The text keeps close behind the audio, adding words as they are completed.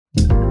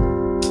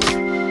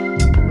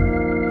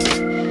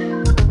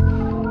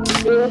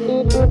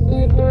Welcome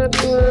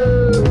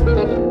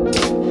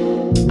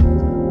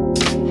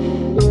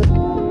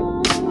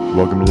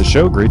to the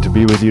show. Great to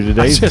be with you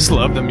today. I just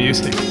love the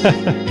music.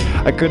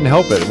 I couldn't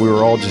help it. We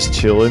were all just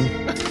chilling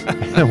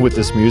with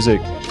this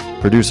music.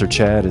 Producer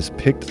Chad has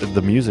picked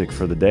the music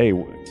for the day.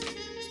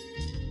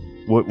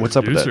 What's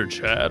up with that? Producer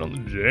Chad on the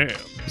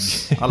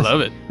jams. I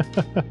love it.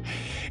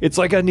 It's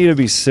like I need to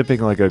be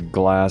sipping like a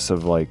glass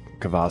of like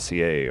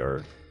Cavassier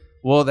or...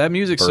 Well, that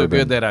music's bourbon. so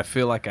good that I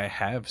feel like I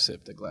have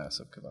sipped a glass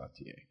of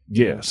Cavassier.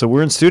 Yeah, so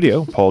we're in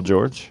studio. Paul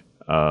George,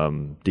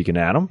 Deacon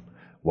Adam,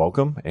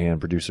 welcome, and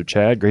producer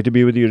Chad. Great to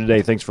be with you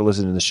today. Thanks for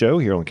listening to the show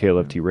here on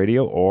KLFT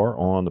Radio or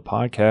on the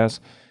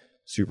podcast.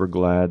 Super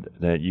glad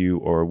that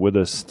you are with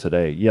us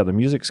today. Yeah, the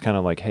music's kind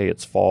of like, hey,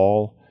 it's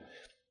fall.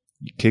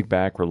 You kick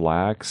back,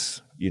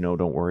 relax.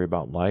 Don't worry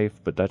about life.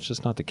 But that's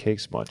just not the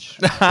case much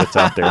that's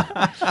out there.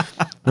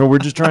 No, we're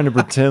just trying to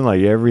pretend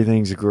like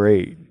everything's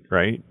great,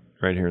 right?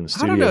 Right here in the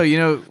studio. I don't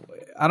know.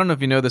 I don't know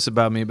if you know this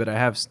about me, but I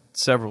have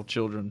several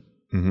children.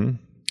 Mm-hmm.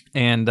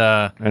 And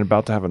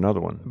about to have another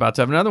one.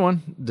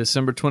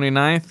 December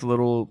 29th,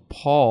 little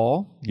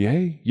Paul.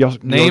 Yay.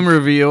 Name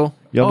reveal.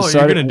 Y'all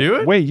you're going to do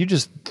it? Wait, you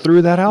just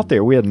threw that out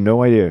there. We had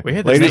no idea. We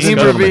had the name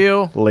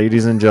reveal.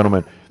 Ladies and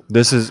gentlemen,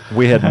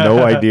 we had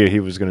no idea he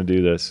was going to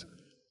do this.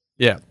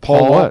 Yeah.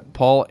 Paul what?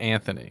 Paul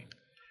Anthony.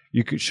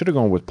 You should have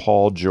gone with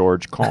Paul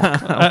George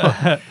Conk.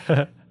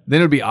 Then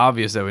it would be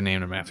obvious that we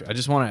named him after. I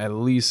just want to at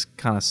least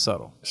kind of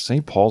subtle.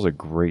 St. Paul's a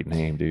great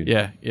name, dude.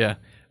 Yeah.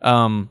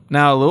 Now,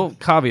 a little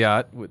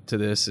caveat to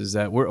this is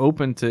that we're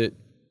open to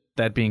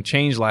that being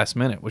changed last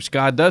minute, which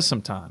God does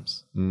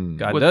sometimes.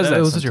 God does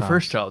that. This was your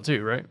first child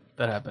too, right?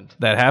 That happened.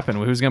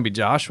 It was going to be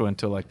Joshua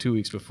until like 2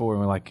 weeks before,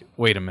 and we're like,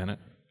 wait a minute.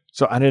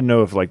 So I didn't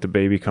know if like the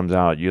baby comes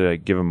out, you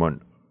like give him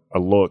a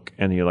look,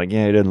 and you're like,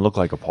 yeah, he didn't look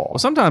like a Paul. Well,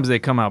 sometimes they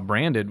come out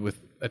branded with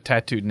a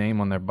tattooed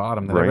name on their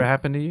bottom. That ever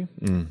happened to you?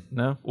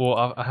 No?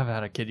 Well, I haven't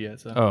had a kid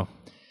yet. So. Oh,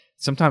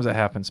 sometimes that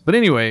happens. But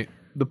anyway,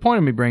 the point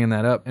of me bringing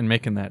that up and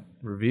making that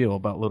reveal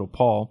about little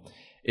Paul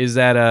is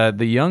that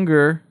the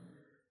younger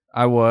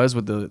I was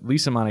with the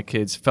least amount of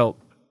kids felt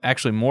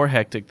actually more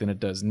hectic than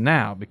it does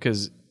now,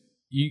 because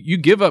you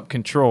give up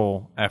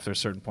control after a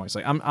certain point. It's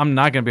like I'm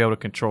not going to be able to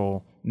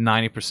control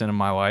 90% of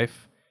my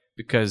life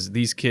because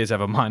these kids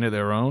have a mind of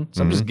their own.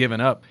 So I'm just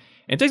giving up.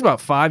 And it takes about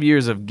 5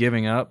 years of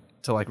giving up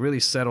to like really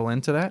settle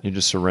into that. You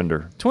just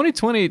surrender.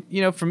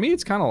 2020, for me,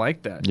 it's kind of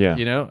like that. Yeah.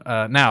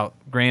 Now,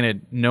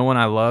 granted, no one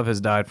I love has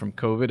died from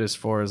COVID as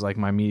far as like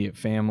my immediate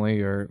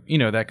family or,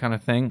 that kind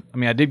of thing. I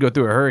mean, I did go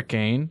through a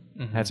hurricane,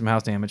 had some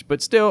house damage,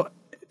 but still,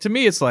 to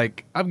me, it's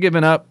like I've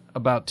given up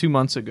about 2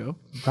 months ago.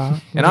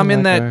 And I'm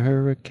in that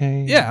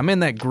hurricane. Yeah, I'm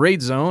in that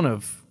great zone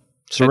of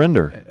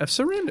surrender.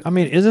 Surrender. I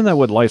mean, isn't that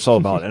what life's all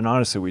about? And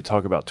honestly, we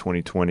talk about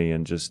 2020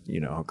 and just,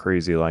 how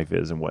crazy life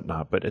is and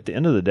whatnot. But at the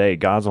end of the day,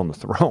 God's on the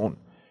throne.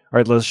 All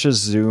right, let's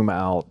just zoom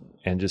out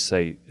and just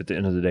say, at the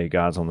end of the day,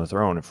 God's on the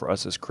throne. And for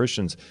us as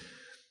Christians,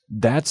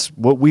 that's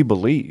what we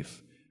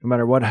believe. No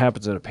matter what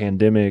happens in a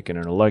pandemic and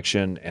an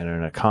election and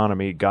an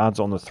economy,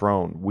 God's on the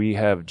throne. We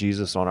have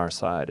Jesus on our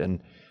side.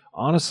 And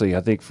honestly,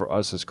 I think for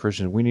us as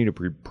Christians, we need to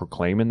be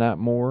proclaiming that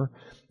more,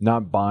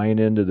 not buying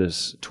into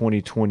this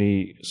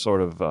 2020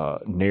 sort of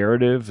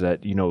narrative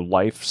that,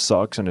 life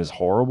sucks and is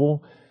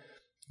horrible,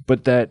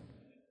 but that,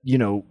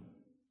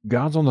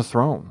 God's on the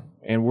throne.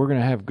 And we're going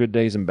to have good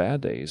days and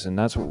bad days, and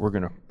that's what we're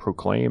going to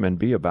proclaim and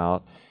be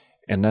about,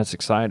 and that's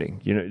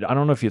exciting. I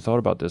don't know if you thought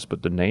about this,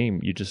 but the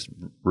name, you just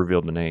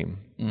revealed the name.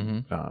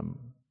 Mm-hmm.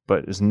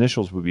 But his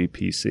initials would be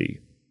PC.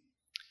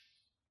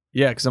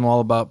 Yeah, because I'm all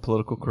about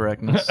political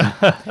correctness.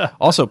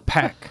 Also,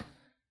 PAC.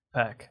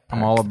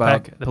 I'm all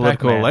about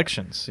political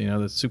elections,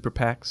 the super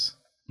PACs,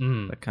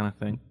 that kind of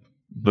thing.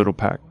 Little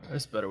PAC.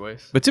 There's better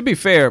ways. But to be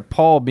fair,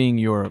 Paul being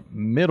your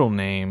middle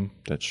name.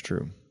 That's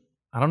true.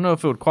 I don't know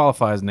if it would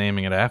qualify as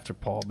naming it after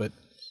Paul, but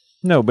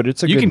no, but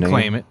it's a good name. You can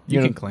claim it.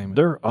 You can claim it.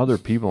 There are other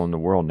people in the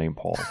world named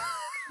Paul.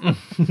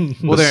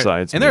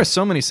 Besides, there are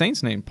so many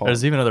saints named Paul.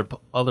 There's even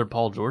other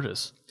Paul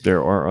Georges.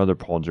 There are other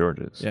Paul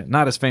Georges. Yeah,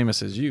 not as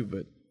famous as you,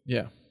 but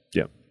yeah.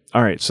 Yeah.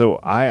 All right, so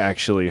I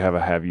actually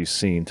have you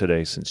seen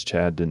today since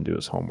Chad didn't do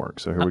his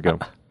homework. So here we go.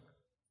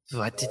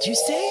 What did you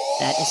say?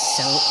 That is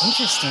so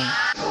interesting.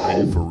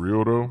 Are you for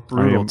real, though?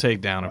 Brutal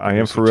takedown. I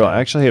am for real. I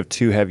actually have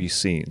two have you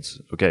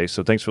seens. Okay,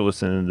 so thanks for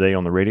listening today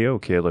on the radio,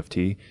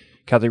 KLFT,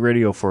 Catholic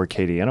Radio for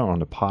Acadiana on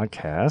the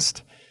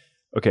podcast.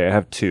 Okay, I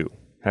have two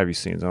have you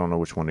seens. I don't know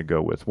which one to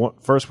go with.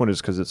 First one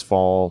is because it's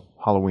fall.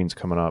 Halloween's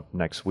coming up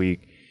next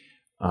week.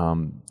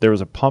 There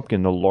was a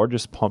pumpkin, the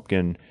largest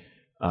pumpkin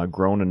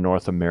grown in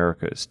North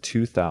America is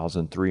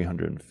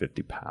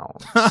 2,350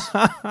 pounds.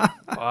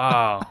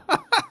 Wow.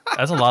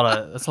 That's a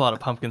lot of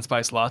pumpkin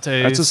spice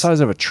lattes. That's the size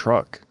of a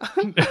truck.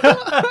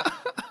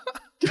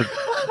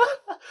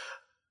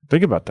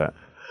 Think about that.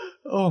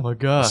 Oh my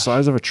gosh. The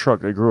size of a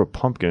truck. They grew a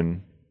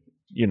pumpkin,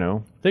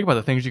 Think about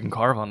the things you can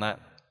carve on that.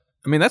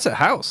 I mean, that's a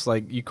house.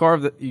 Like you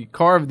carve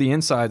the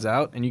insides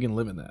out and you can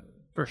live in that.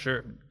 For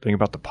sure. Think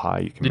about the pie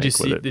you can make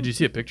with it. Did you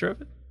see a picture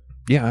of it?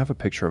 Yeah, I have a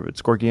picture of it.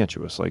 It's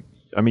gargantuous. Like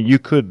I mean, you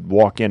could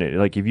walk in it.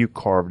 Like if you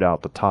carved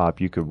out the top,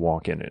 you could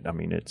walk in it. I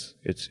mean, it's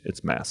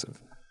massive.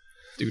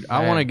 Dude,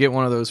 I want to get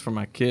one of those for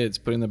my kids,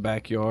 put in the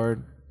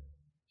backyard.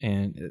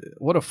 And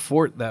what a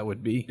fort that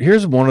would be.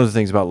 Here's one of the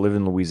things about living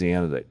in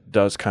Louisiana that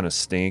does kind of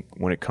stink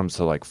when it comes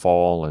to like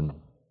fall and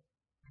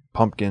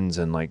pumpkins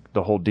and like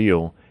the whole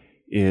deal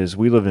is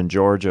we live in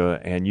Georgia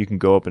and you can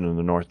go up into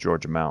the North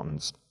Georgia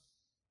mountains.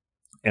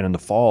 And in the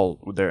fall,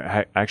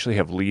 they actually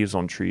have leaves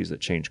on trees that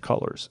change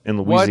colors. In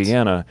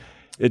Louisiana,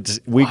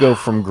 we go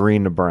from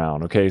green to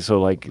brown. Okay, so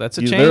like that's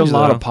a change, there are a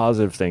lot though. of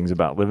positive things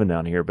about living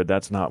down here, but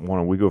that's not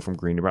one. We go from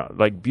green to brown,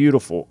 like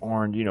beautiful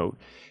orange,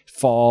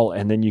 fall,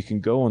 and then you can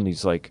go on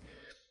these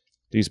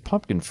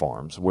pumpkin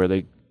farms where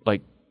they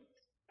like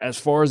as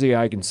far as the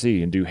eye can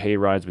see and do hay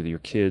rides with your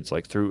kids.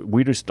 Like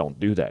we just don't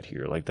do that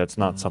here. Like that's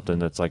not something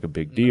that's like a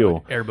big deal.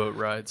 Like airboat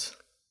rides.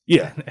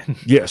 Yeah.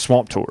 Yeah.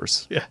 Swamp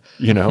tours.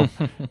 Yeah.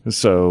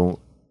 So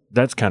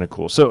that's kind of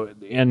cool. So,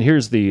 and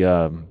here's the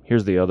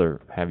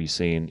other, have you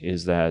seen,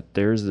 is that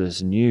there's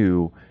this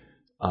new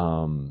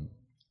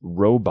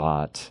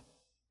robot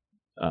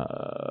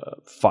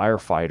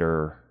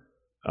firefighter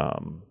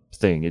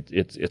thing.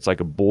 It's like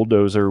a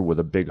bulldozer with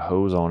a big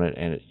hose on it,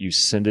 and you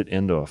send it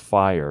into a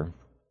fire,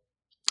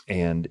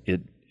 and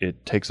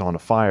it takes on a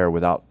fire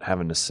without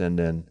having to send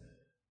in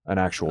an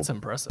actual That's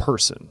impressive.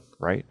 person,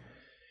 right?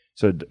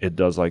 So it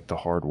does like the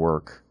hard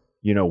work,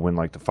 when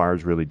like the fire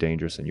is really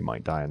dangerous and you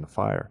might die in the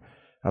fire.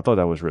 I thought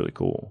that was really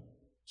cool.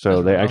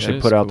 So they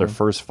actually put out their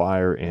first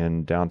fire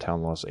in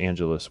downtown Los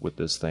Angeles with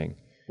this thing.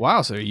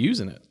 Wow, so they're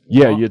using it.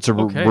 Yeah, Wow. it's a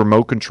Okay.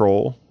 remote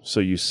control. So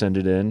you send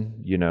it in,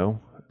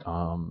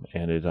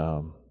 and it,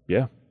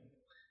 yeah.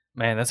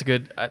 Man, that's a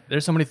good.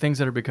 There's so many things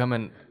that are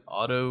becoming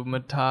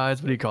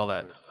automatized. What do you call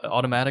that?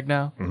 Automatic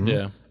now, Mhm.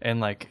 Yeah. and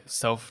like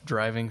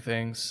self-driving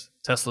things.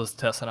 Tesla's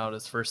testing out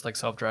its first like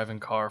self-driving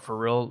car for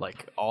real,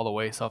 like all the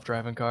way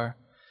self-driving car.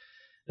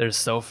 There's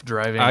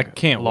self-driving. I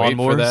can't wait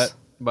for lawnmowers. that,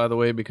 by the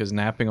way, because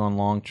napping on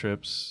long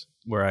trips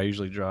where I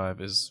usually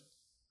drive is.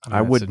 I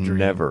that's would a dream.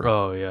 never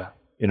Oh yeah.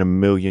 in a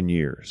million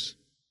years,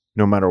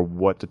 no matter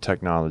what the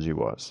technology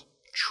was,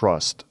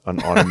 trust an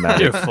You're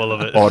automatic full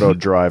of it. auto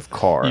drive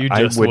car. You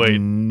I just would wait.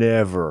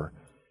 never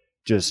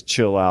just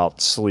chill out,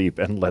 sleep,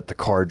 and let the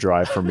car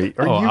drive for me.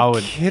 Are you I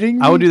would, kidding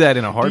me? I would do that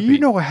in a Do heartbeat. you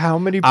know how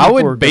many people I are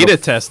would gonna beta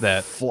test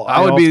that. fly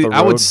I would off be. the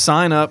I would road?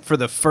 sign up for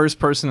the first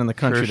person in the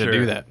country For to do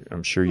sure. that.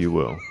 I'm sure you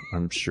will.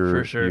 I'm sure,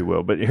 For sure. you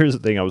will. But here's the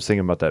thing: I was thinking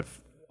about that,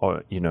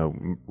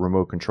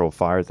 remote control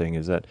fire thing.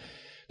 Is that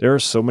there are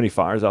so many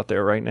fires out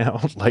there right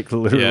now, like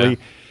literally,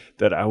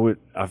 that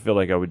I feel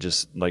like I would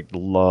just like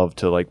love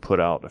to like put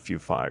out a few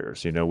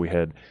fires. We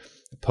had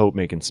the Pope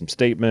making some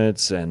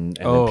statements and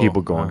then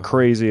people going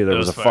crazy. There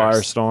was a Those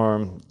fires.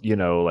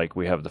 firestorm. Like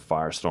we have the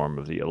firestorm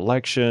of the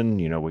election.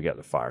 We got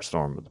the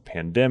firestorm of the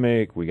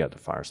pandemic. We got the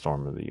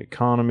firestorm of the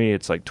economy.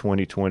 It's like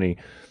 2020.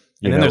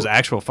 And then there's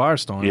actual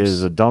firestorms.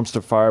 Is a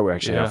dumpster fire. We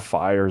actually Yeah. have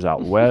fires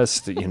out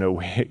west.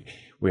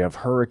 We have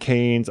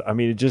hurricanes. I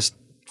mean, it just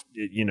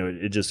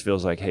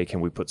feels like, hey,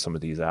 can we put some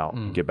of these out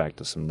and get back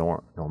to some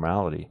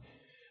normality?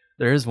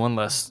 There is one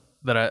less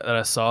that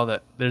I saw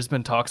that there's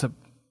been talks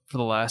for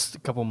the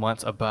last couple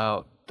months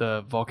about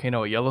the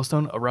volcano at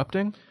Yellowstone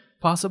erupting,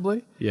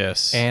 possibly.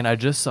 Yes. And I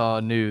just saw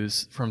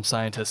news from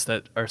scientists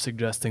that are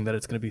suggesting that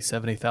it's going to be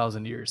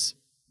 70,000 years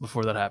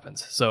before that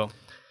happens. So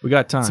we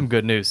got time. some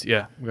good news.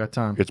 Yeah. We got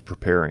time. It's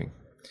preparing.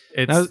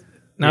 It's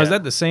Now is yeah.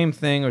 that the same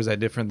thing, or is that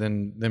different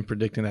than them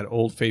predicting that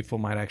Old Faithful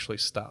might actually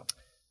stop?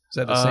 Is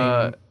that the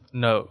same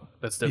No,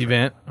 that's different.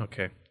 event?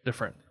 Okay.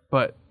 Different.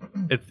 But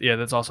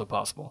that's also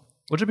possible.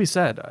 Which would be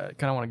sad. I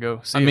kind of want to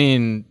go see I it.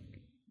 mean,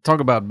 talk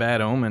about bad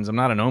omens. I'm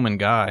not an omen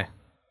guy,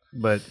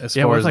 but as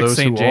Yeah, far well, as it's like those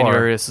St. who are,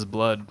 Januarius'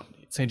 blood.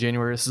 St.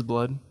 Januarius'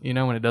 blood,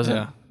 when it doesn't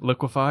Yeah.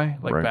 liquefy,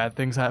 like Right. bad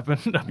things happen,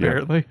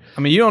 apparently.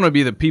 I mean, you don't want to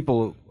be the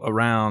people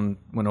around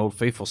when Old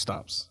Faithful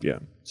stops. Yeah.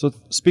 So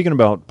speaking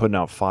about putting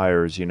out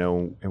fires,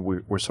 and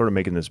we're sort of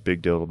making this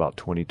big deal about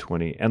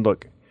 2020. And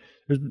look,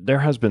 there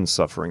has been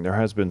suffering. There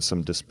has been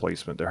some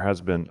displacement. There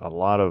has been a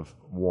lot of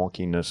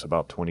wonkiness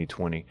about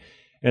 2020.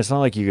 And it's not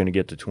like you're going to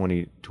get to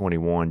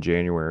 2021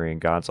 January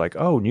and God's like,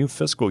 oh, new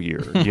fiscal year.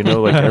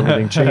 Like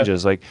everything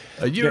changes. Like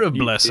A year of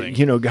blessing.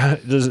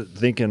 God doesn't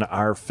think in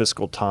our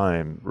fiscal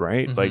time,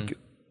 right?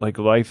 Like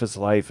life is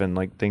life, and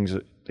like things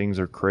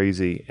are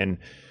crazy. And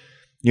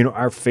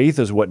our faith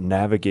is what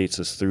navigates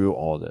us through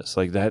all this.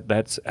 Like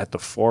that's at the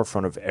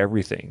forefront of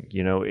everything.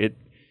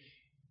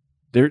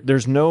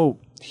 There's no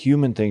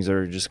human things that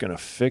are just going to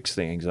fix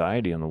the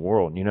anxiety in the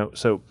world.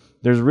 So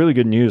there's really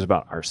good news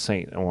about our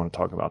saint I want to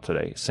talk about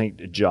today.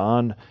 Saint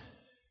John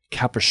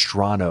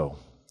Capistrano.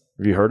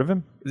 Have you heard of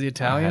him? Is he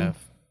Italian?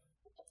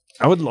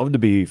 I would love to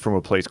be from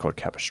a place called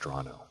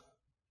Capistrano.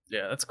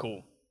 Yeah, that's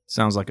cool.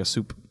 Sounds like a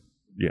soup.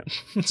 Yeah.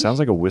 It sounds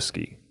like a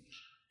whiskey.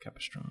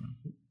 Capistrano.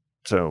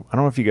 So I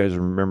don't know if you guys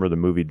remember the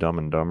movie Dumb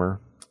and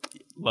Dumber.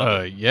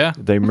 Yeah.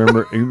 You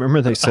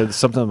remember they said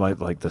something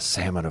like the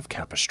salmon of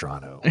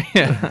Capistrano.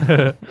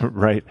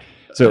 Right?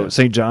 So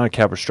St. John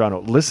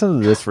Capistrano.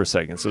 Listen to this for a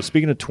second. So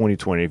speaking of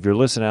 2020, if you're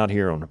listening out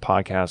here on the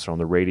podcast or on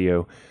the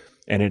radio,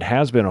 And it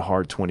has been a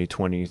hard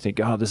 2020. You think,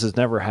 oh, this has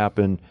never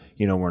happened.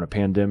 We're in a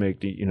pandemic.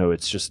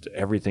 It's just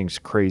everything's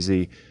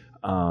crazy.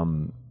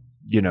 Listen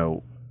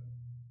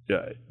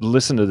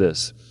to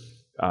this.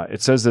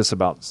 It says this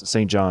about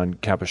St. John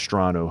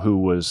Capistrano, who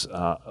was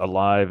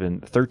alive in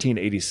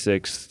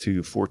 1386 to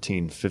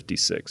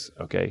 1456.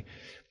 Okay.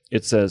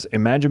 It says,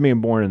 imagine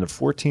being born in the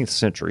 14th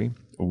century.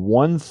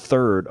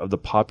 1/3 of the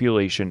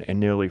population and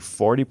nearly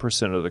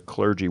 40% of the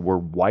clergy were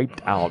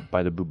wiped out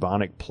by the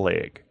bubonic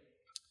plague.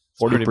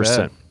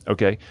 40%.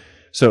 Okay.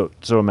 So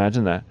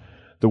imagine that.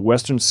 The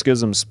Western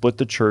Schism split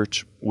the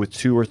church with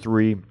 2 or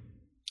 3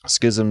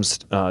 schisms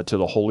to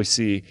the Holy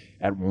See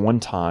at one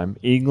time.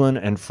 England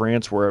and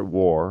France were at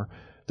war.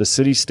 The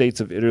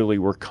city-states of Italy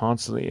were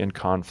constantly in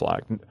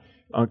conflict.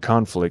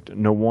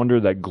 No wonder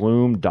that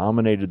gloom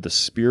dominated the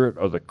spirit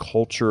of the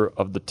culture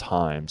of the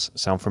times.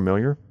 Sound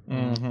familiar?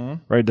 Mm-hmm.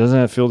 Right? Doesn't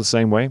that feel the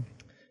same way?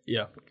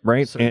 Yeah.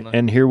 Right?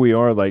 And here we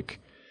are,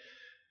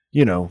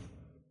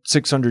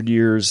 600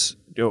 years,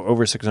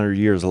 over 600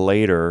 years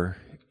later,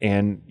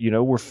 and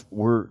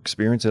we're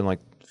experiencing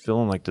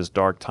feeling like this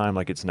dark time,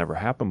 like it's never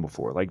happened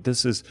before. Like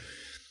this is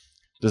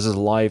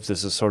life.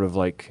 This is sort of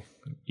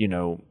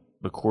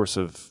the course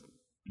of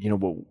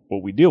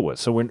what we deal with.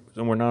 So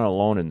we're not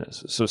alone in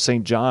this. So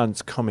St.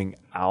 John's coming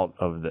out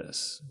of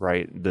this,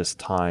 right? This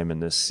time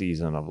and this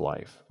season of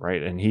life,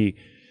 right? And he,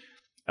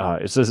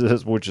 it says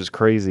this, which is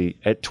crazy.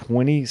 At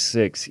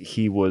 26,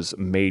 he was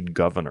made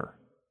governor.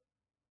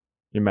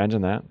 You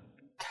imagine that?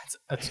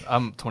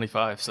 I'm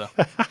 25, so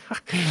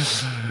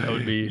that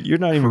would be. You're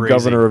not even crazy.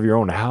 Governor of your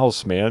own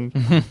house, man.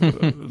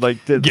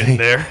 Getting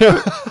there.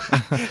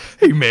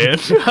 Hey, man,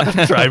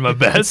 I'm trying my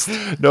best.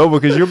 No,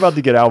 because you're about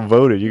to get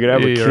outvoted. You could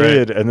have a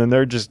kid, right. and then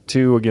they're just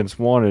 2 against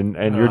 1,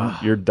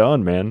 and you're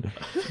done, man.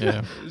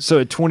 Yeah. So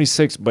at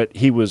 26, but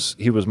he was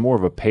more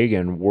of a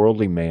pagan,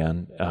 worldly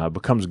man.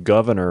 Becomes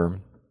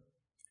governor,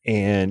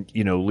 and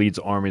leads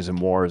armies and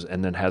wars,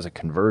 and then has a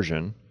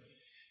conversion,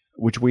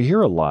 which we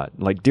hear a lot.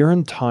 Like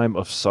during time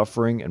of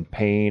suffering and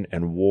pain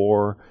and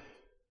war,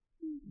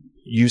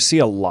 you see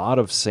a lot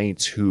of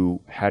saints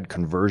who had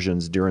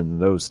conversions during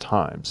those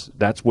times.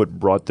 That's what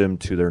brought them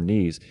to their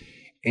knees.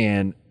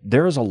 And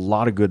there is a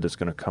lot of good that's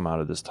going to come out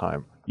of this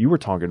time. You were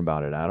talking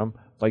about it, Adam.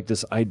 Like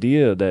this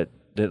idea that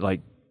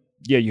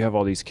you have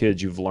all these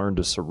kids, you've learned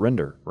to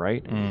surrender,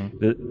 right?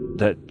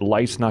 That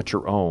life's not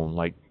your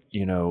own.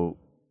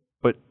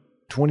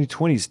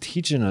 2020 is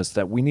teaching us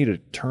that we need to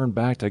turn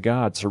back to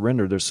God,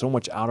 surrender. There's so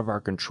much out of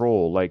our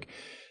control.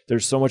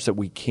 There's so much that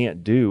we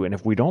can't do. And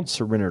if we don't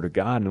surrender to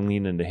God and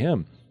lean into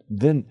Him,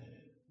 then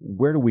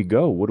where do we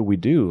go? What do we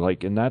do?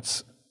 And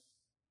that's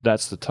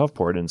the tough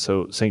part. And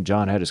so St.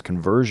 John had his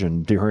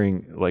conversion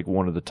during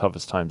one of the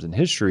toughest times in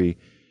history,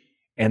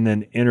 and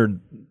then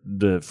entered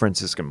the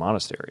Franciscan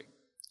monastery.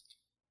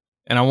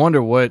 And I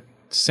wonder what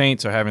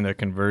saints are having their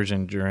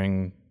conversion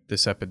during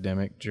this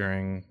epidemic,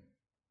 during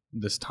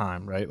this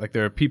time, right?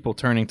 There are people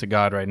turning to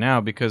God right now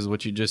because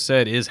what you just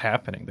said is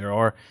happening. There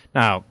are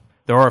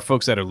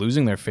folks that are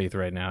losing their faith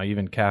right now.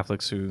 Even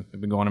Catholics who have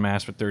been going to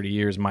Mass for 30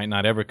 years might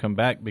not ever come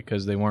back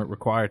because they weren't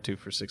required to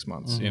for 6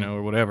 months,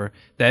 or whatever.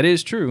 That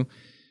is true.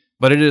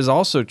 But it is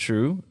also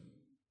true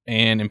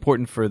and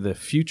important for the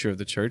future of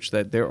the church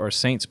that there are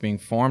saints being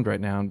formed right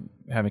now and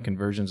having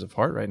conversions of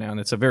heart right now. And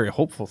it's a very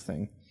hopeful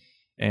thing.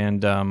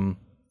 And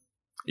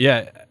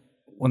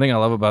one thing I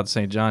love about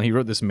St. John, he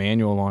wrote this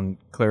manual on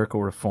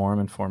clerical reform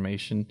and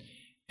formation.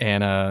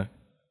 And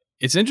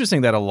it's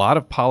interesting that a lot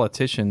of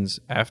politicians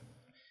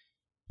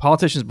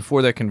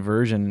before their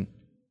conversion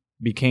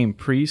became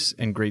priests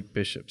and great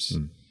bishops.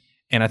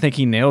 And I think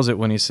he nails it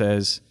when he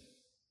says,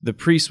 the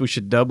priest we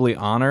should doubly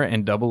honor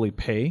and doubly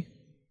pay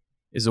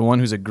is the one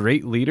who's a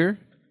great leader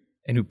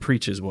and who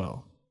preaches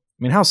well. I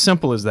mean, how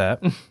simple is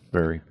that?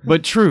 Very.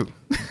 But true.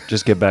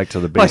 Just get back to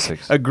the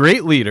basics. A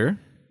great leader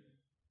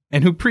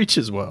and who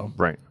preaches well.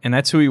 Right. And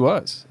that's who he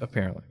was,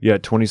 apparently. Yeah,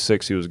 at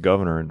 26, he was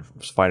governor and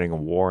was fighting a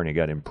war, and he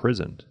got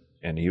imprisoned.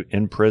 And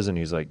in prison,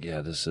 he's like,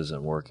 yeah, this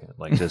isn't working.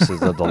 This is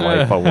the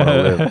life I want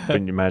to live.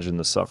 Can you imagine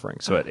the suffering?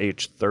 So at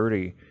age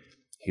 30,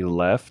 he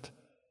left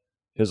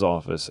his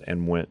office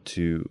and went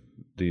to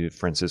the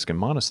Franciscan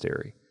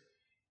monastery.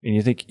 And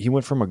you think he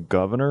went from a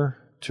governor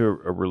to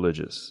a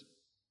religious,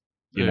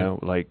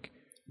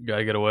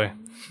 Gotta get away.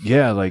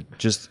 Yeah,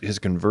 just his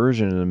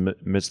conversion in the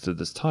midst of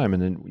this time.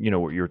 And then,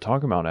 what you were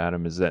talking about,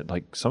 Adam, is that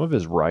some of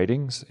his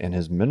writings and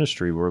his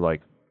ministry were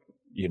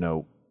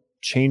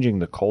changing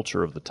the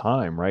culture of the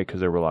time, right? Because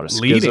there were a lot of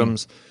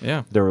schisms.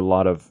 Yeah. There were a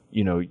lot of,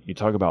 you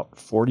talk about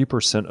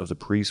 40% of the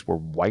priests were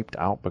wiped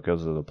out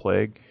because of the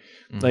plague.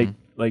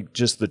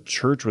 Just the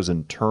church was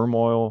in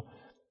turmoil.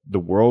 The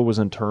world was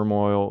in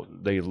turmoil.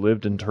 They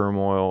lived in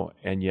turmoil.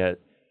 And yet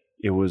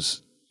it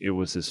was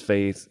his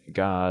faith,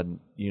 God,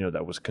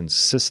 that was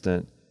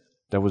consistent,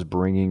 that was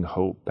bringing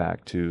hope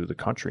back to the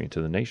country and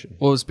to the nation.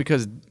 Well, it's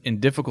because in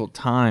difficult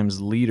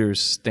times, leaders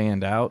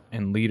stand out,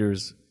 and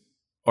leaders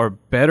are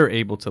better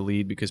able to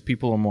lead because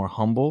people are more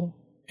humble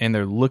and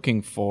they're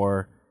looking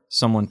for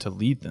someone to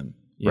lead them,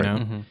 you know?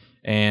 Mm-hmm.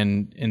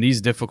 And in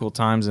these difficult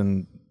times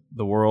in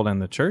the world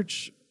and the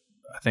church,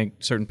 I think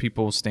certain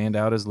people stand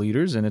out as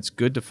leaders, and it's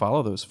good to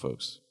follow those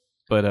folks.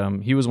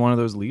 But he was one of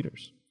those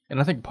leaders. And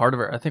I think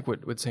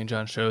what St.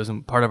 John shows,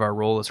 and part of our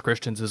role as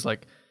Christians is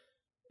like,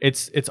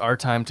 it's our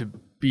time to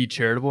be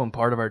charitable, and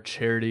part of our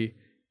charity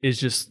is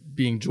just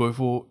being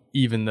joyful,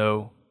 even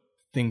though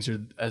things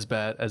are as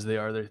bad as they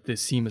are. They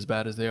seem as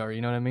bad as they are.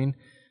 You know what I mean?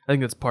 I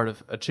think that's part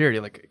of a charity,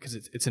 like, because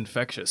it's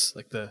infectious.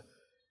 Like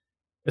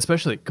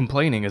especially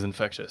complaining is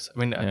infectious. I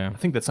mean, I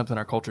think that's something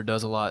our culture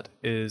does a lot.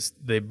 Is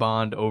they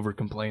bond over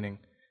complaining.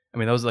 I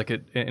mean, that was like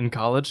in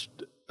college,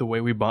 the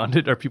way we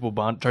bonded, or people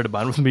tried to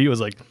bond with me,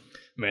 was like,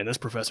 man, this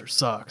professor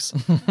sucks.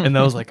 And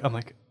that was like, I'm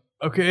like,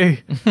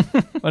 okay,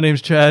 my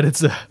name's Chad.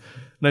 It's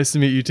nice to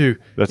meet you too.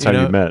 That's how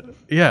you met.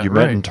 Yeah, you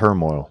met in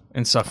turmoil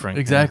and suffering.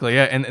 Exactly.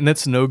 Yeah, and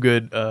that's no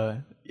good.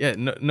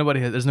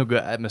 There's no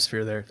good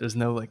atmosphere there. There's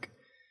no like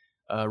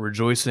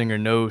rejoicing or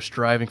no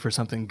striving for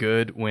something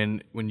good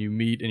when you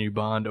meet and you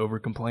bond over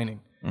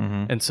complaining.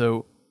 Mm-hmm. And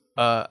so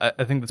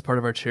I think that's part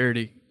of our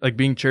charity. Like,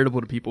 being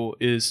charitable to people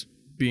is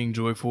being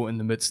joyful in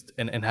the midst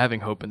and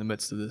having hope in the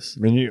midst of this.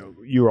 I mean,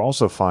 you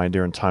also find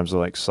during times of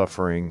like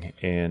suffering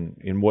and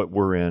in what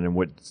we're in and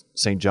what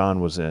St.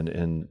 John was in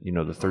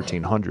the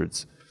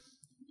 1300s,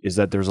 is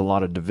that there's a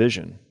lot of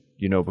division,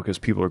 because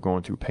people are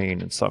going through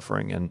pain and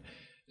suffering, and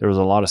there was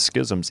a lot of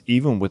schisms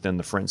even within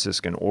the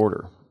Franciscan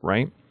order,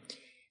 right?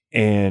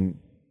 And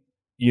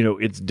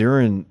it's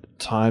during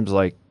times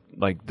like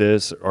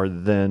this or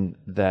then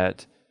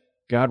that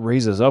God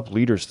raises up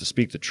leaders to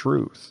speak the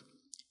truth.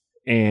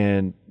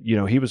 And,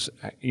 he was,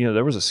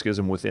 there was a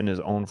schism within his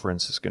own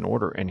Franciscan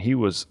order, and he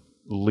was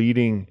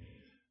leading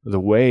the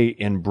way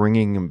in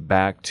bringing him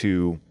back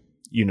to,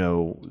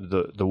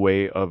 the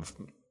way of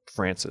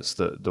Francis,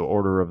 the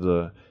order of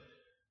the,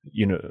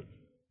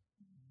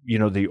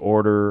 the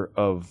order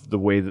of the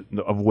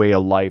way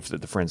of life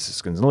that the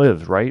Franciscans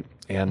lived, right?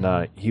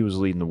 And he was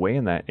leading the way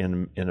in that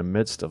in the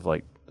midst of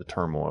like the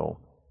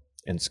turmoil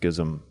and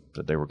schism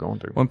that they were going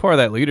through. Well, part of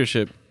that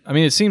leadership, I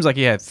mean, it seems like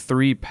he had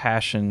three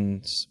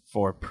passions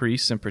for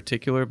priests in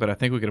particular, but I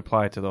think we could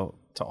apply it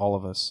to all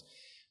of us.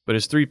 But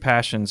his three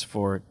passions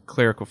for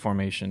clerical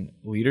formation: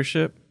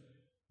 leadership,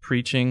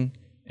 preaching,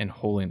 and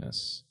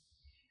holiness.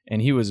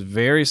 And he was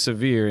very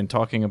severe in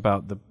talking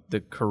about the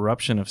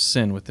corruption of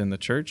sin within the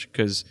church,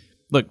 because,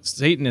 look,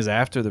 Satan is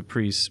after the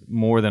priests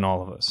more than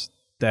all of us.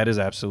 That is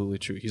absolutely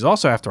true. He's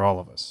also after all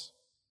of us,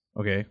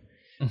 okay?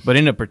 But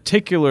in a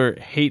particular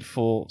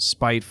hateful,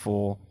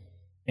 spiteful,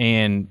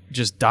 and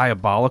just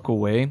diabolical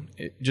way.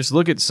 Just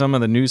look at some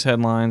of the news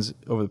headlines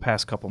over the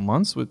past couple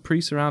months with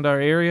priests around our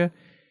area.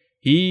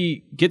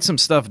 He gets some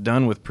stuff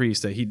done with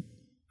priests that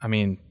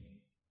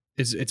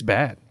it's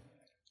bad.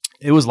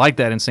 It was like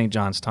that in St.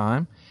 John's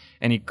time,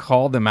 and he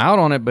called them out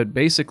on it, but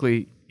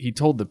basically he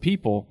told the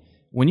people,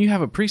 when you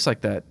have a priest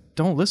like that,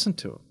 don't listen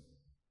to him.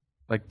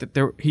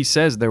 Like, he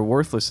says they're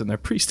worthless in their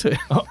priesthood.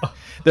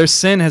 Their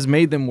sin has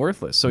made them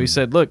worthless. So he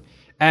said, look,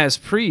 as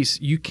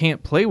priests, you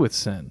can't play with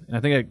sin. And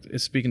I think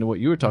it's speaking to what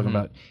you were talking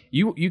about.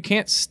 You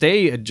can't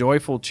stay a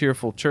joyful,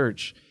 cheerful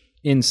church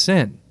in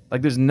sin.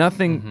 Like, there's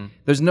nothing,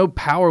 there's no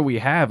power we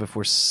have if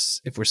we're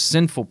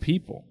sinful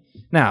people.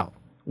 Now,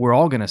 we're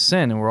all going to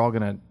sin and we're all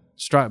going to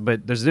strive,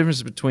 but there's a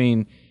difference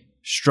between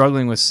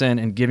struggling with sin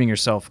and giving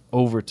yourself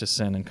over to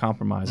sin and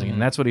compromising.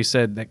 And that's what he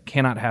said that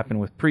cannot happen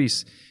with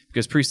priests,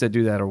 because priests that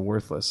do that are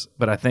worthless.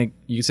 But I think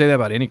you can say that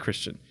about any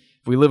Christian.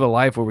 If we live a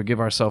life where we give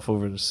ourselves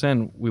over to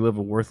sin, we live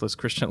a worthless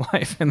Christian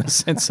life, in the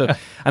sense of,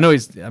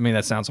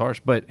 that sounds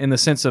harsh, but in the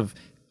sense of,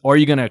 are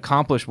you going to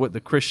accomplish what the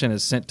Christian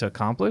is sent to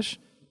accomplish?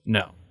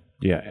 No.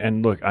 Yeah,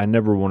 and look, I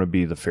never want to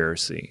be the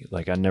Pharisee.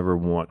 Like, I never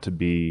want to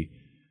be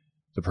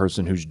the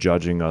person who's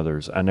judging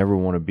others. I never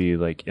want to be,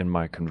 like, in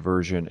my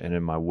conversion and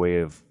in my way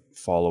of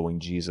following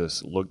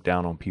Jesus, look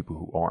down on people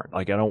who aren't.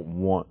 Like, I don't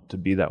want to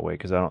be that way,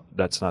 because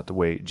that's not the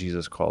way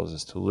Jesus calls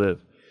us to live.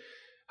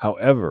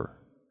 However,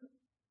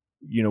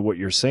 what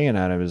you're saying,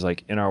 Adam, is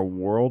like, in our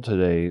world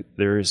today,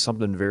 there is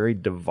something very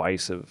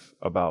divisive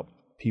about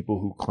people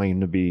who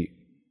claim to be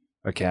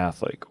a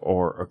Catholic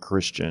or a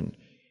Christian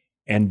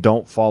and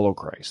don't follow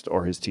Christ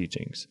or his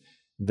teachings,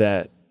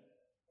 that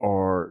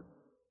are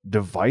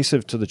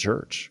divisive to the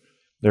church.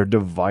 They're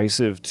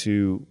divisive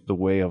to the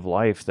way of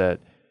life that,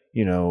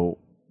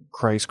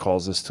 Christ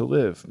calls us to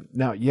live.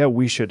 Now, yeah,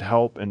 we should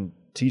help and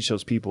teach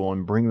those people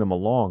and bring them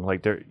along,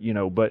 like they're,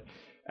 but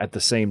at the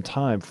same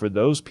time, for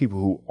those people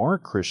who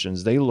aren't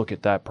Christians, they look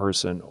at that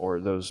person or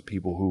those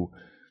people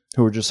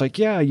who are just like,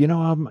 yeah,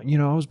 I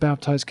was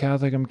baptized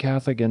Catholic, I'm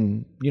Catholic,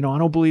 and, I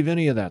don't believe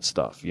any of that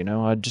stuff.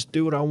 I just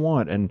do what I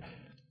want. And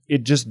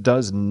it just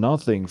does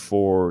nothing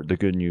for the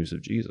good news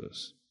of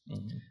Jesus.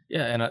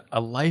 Yeah, and a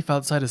life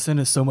outside of sin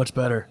is so much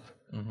better.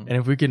 And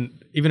if we can,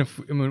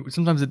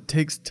 sometimes it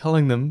takes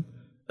telling them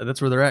that that's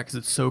where they're at, because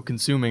it's so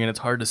consuming and it's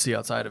hard to see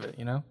outside of it,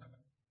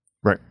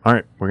 Right. All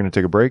right, we're going to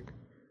take a break.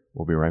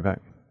 We'll be right back.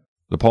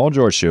 The Paul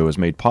George Show is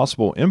made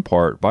possible in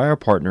part by our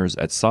partners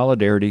at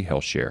Solidarity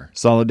HealthShare.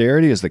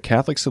 Solidarity is the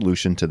Catholic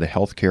solution to the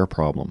healthcare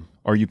problem.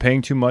 Are you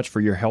paying too much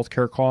for your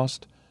healthcare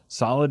cost?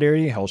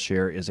 Solidarity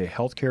HealthShare is a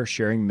healthcare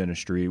sharing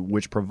ministry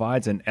which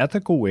provides an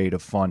ethical way to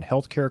fund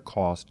healthcare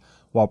costs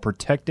while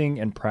protecting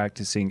and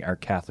practicing our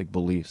Catholic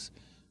beliefs.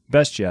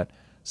 Best yet,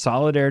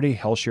 Solidarity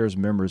HealthShare's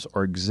members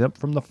are exempt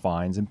from the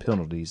fines and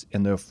penalties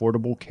in the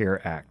Affordable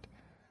Care Act.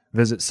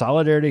 Visit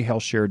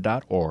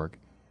solidarityhealthshare.org.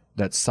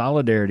 That's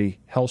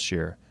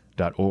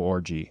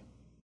solidarityhealthshare.org.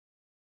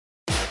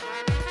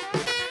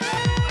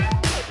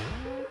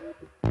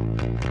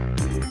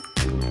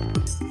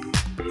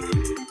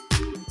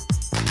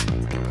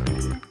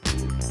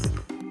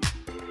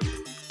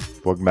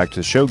 Welcome back to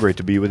the show. Great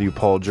to be with you,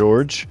 Paul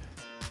George.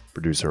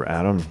 Producer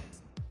Adam.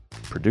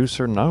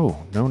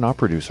 Not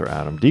producer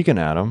Adam. Deacon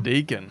Adam.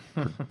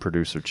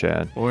 Producer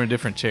Chad. We're in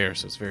different chairs,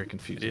 so it's very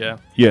confusing.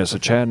 Yeah, so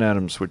Chad and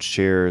Adam switched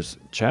chairs.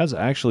 Chad's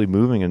actually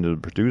moving into the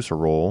producer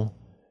role.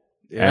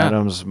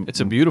 Yeah, it's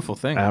a beautiful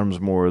thing. Adam's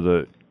more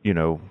the,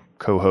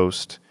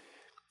 co-host,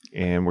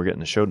 and we're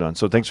getting the show done.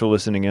 So thanks for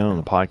listening in on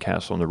the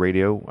podcast, on the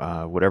radio.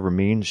 Whatever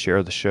means,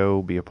 share the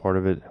show, be a part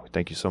of it.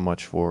 Thank you so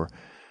much for...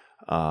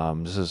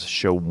 this is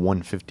show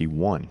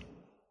 151.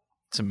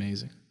 It's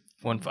amazing.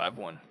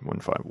 151.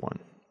 151.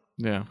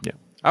 Yeah. Yeah.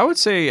 I would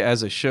say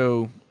as a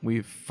show,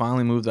 we've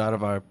finally moved out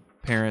of our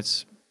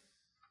parents'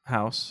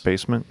 house.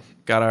 Basement.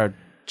 Got our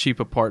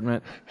cheap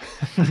apartment.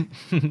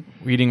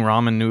 Eating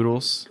ramen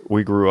noodles.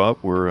 We grew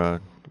up. We're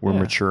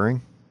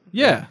maturing.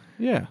 Yeah.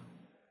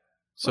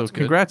 So That's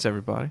congrats,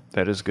 everybody.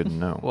 That is good to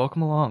know.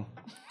 Welcome along.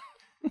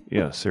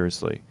 Yeah,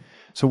 seriously.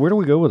 So where do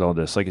we go with all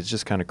this? Like, it's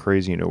just kind of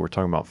crazy, we're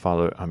talking about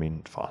father,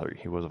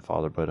 he was a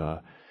father,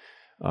 but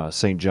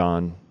St.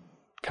 John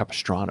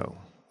Capistrano.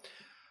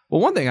 Well,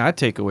 one thing I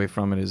take away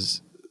from it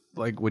is,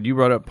 like what you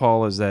brought up,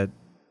 Paul, is that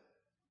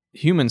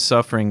human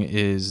suffering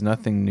is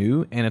nothing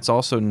new, and it's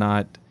also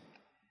not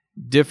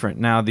different.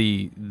 Now,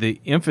 the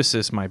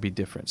emphasis might be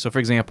different. So, for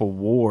example,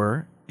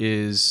 war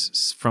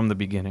is from the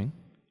beginning,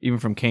 even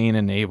from Cain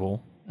and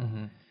Abel.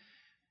 Mm-hmm.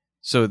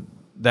 So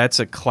that's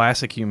a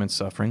classic human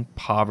suffering.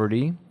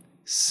 Poverty,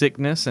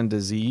 sickness and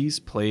disease,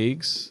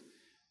 plagues,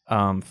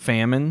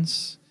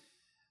 famines.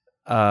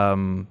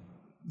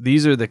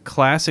 These are the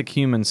classic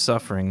human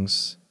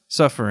sufferings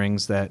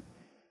that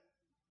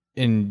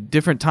in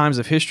different times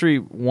of history,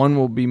 one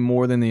will be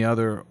more than the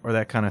other or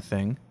that kind of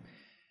thing.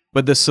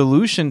 But the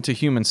solution to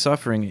human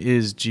suffering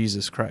is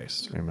Jesus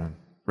Christ. Amen.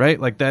 Right?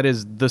 Like that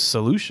is the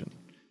solution.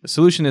 The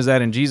solution is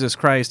that in Jesus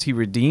Christ, he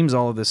redeems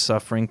all of this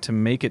suffering to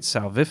make it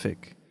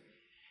salvific.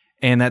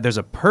 And that there's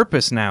a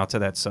purpose now to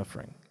that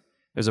suffering.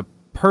 There's a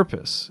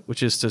purpose,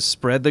 which is to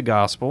spread the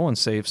gospel and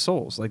save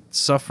souls. Like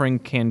suffering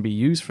can be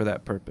used for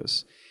that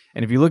purpose.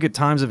 And if you look at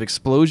times of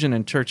explosion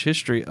in church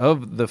history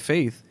of the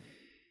faith,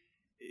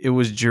 it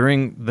was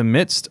during the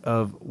midst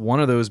of one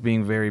of those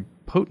being very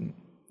potent,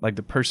 like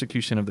the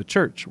persecution of the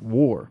church,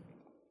 war.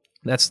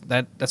 That's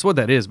what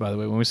that is, by the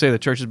way. When we say the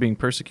church is being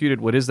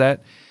persecuted, what is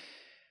that?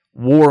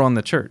 War on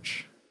the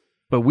church.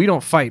 But we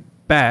don't fight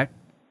back.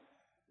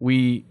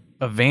 We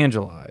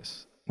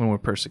evangelize when we're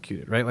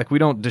persecuted, right? Like we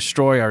don't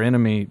destroy our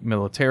enemy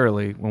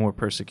militarily when we're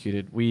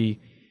persecuted. We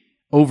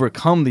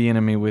overcome the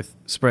enemy with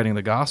spreading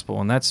the gospel,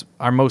 and that's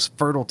our most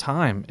fertile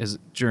time is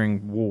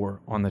during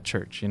war on the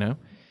church,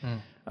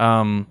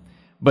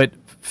 But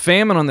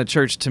famine on the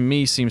church to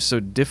me seems so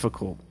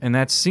difficult, and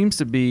that seems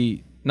to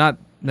be not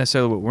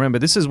necessarily what we're in,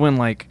 but this is when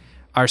like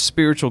our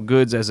spiritual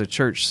goods as a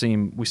church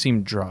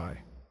seem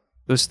dry.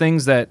 Those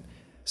things that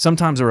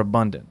sometimes are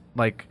abundant,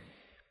 like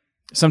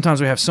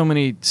sometimes we have so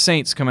many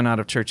saints coming out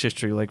of church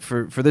history. Like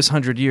for this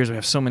 100 years, we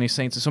have so many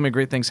saints and so many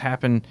great things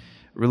happen,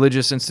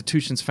 religious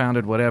institutions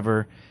founded,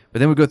 whatever. But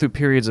then we go through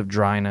periods of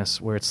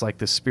dryness where it's like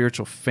this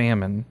spiritual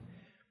famine.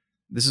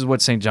 This is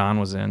what St. John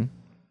was in.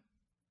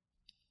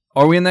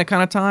 Are we in that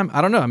kind of time?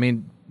 I don't know. I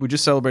mean, we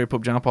just celebrated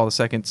Pope John Paul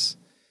II's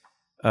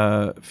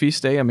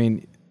feast day. I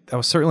mean, that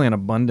was certainly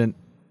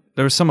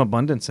there was some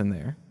abundance in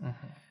there.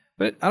 Mm-hmm.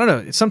 But I don't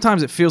know.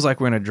 Sometimes it feels like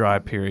we're in a dry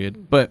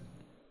period, but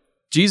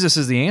Jesus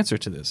is the answer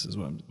to this, is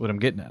what I'm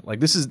getting at. Like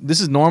this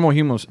is normal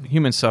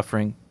human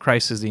suffering.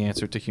 Christ is the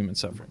answer to human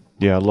suffering.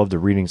 Yeah, I love the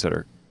readings that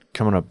are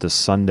coming up this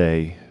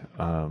Sunday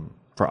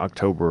for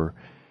October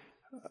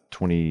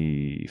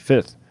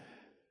 25th.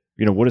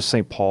 What does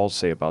St. Paul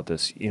say about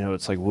this?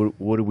 It's like,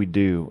 what do we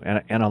do?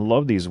 And I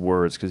love these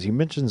words because he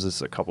mentions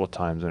this a couple of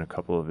times in a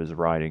couple of his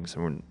writings.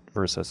 And in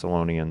 1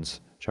 Thessalonians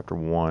chapter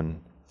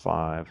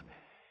 1:5,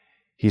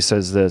 he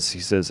says this. He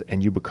says,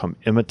 "And you become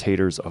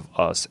imitators of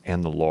us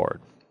and the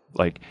Lord."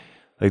 Like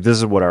this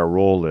is what our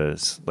role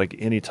is. Like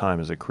any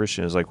time as a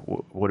Christian is like,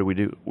 what do?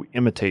 We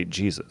imitate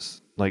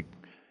Jesus. Like,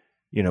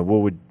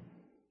 how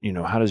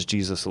does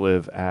Jesus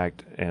live,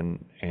 act,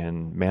 and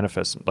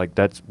manifest? Like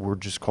we're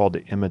just called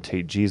to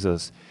imitate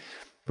Jesus.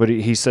 But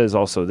he says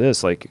also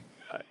this, like,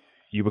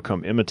 you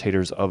become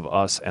imitators of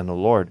us and the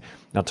Lord.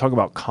 Now talk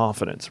about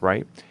confidence,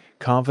 right?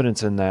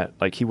 Confidence in that,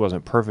 like he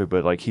wasn't perfect,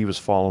 but like he was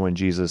following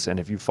Jesus.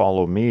 And if you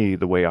follow me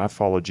the way I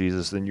follow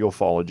Jesus, then you'll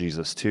follow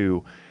Jesus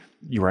too.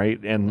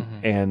 Right.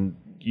 And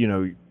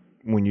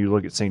when you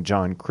look at St.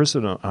 John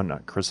Capistrano,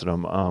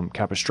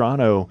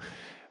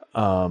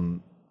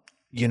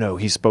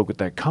 he spoke with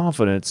that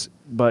confidence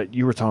but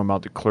you were talking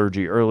about the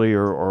clergy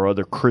earlier, or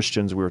other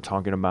Christians we were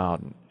talking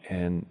about,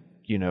 and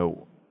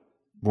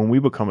when we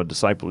become a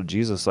disciple of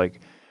Jesus,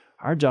 like,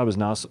 our job is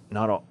not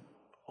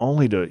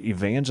only to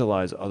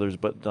evangelize others,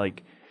 but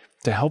like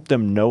to help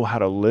them know how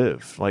to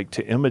live, like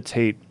to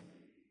imitate.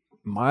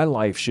 My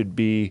life should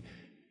be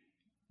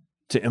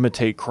to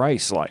imitate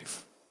Christ's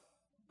life.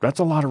 That's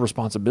a lot of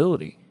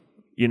responsibility,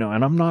 and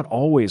I'm not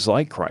always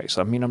like Christ.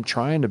 I mean, I'm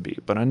trying to be,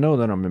 but I know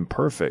that I'm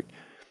imperfect.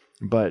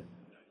 But,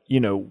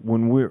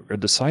 when we're a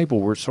disciple,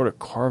 we're sort of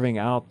carving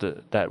out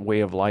that way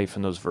of life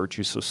and those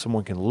virtues so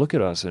someone can look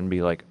at us and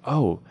be like,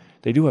 oh,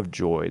 they do have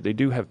joy. They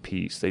do have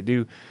peace. They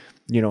do,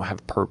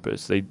 have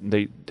purpose. They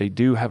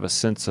do have a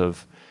sense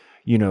of,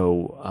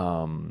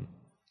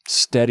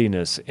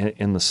 steadiness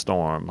in the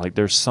storm. Like,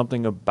 there's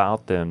something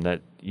about them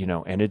that,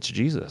 and it's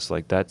Jesus.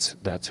 Like, that's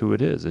who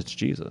it is. It's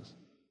Jesus.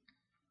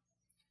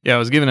 Yeah, I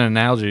was given an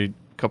analogy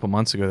a couple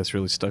months ago that's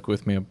really stuck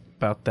with me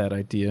about that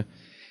idea.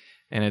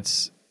 And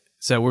it's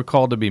that we're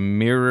called to be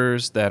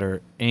mirrors that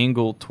are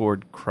angled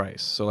toward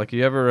Christ. So like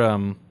you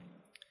ever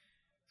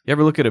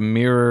look at a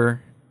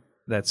mirror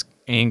that's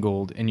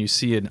angled and you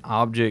see an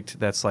object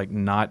that's like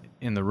not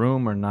in the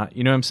room or not,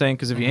 you know what I'm saying?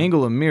 Because if you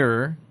angle a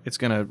mirror, it's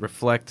going to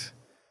reflect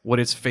what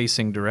it's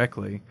facing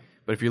directly.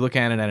 But if you're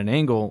looking at it at an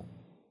angle,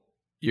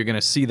 you're going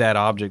to see that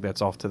object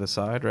that's off to the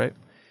side, right?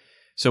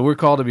 So we're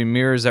called to be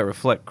mirrors that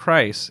reflect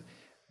Christ.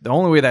 The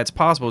only way that's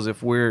possible is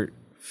if we're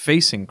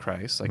facing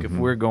Christ, like if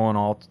we're going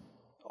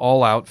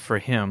all out for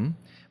Him.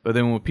 But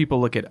then when people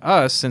look at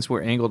us, since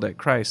we're angled at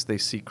Christ, they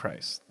see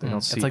Christ. They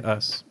don't see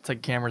us. It's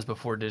like cameras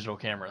before digital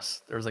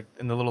cameras. There's like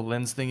in the little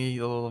lens thingy,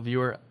 the little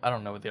viewer. I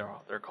don't know what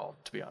they're called,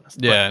 to be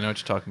honest. Yeah, I know what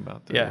you're talking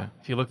about. There, yeah,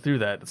 if you look through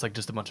that, it's like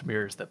just a bunch of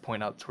mirrors that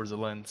point out towards the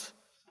lens.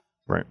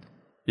 Right.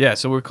 Yeah,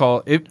 so we're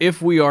called,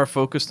 if we are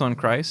focused on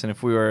Christ and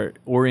if we are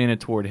oriented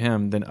toward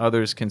Him, then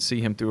others can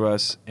see Him through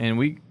us.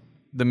 And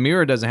the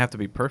mirror doesn't have to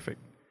be perfect.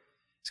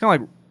 It's kind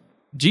of like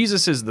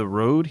Jesus is the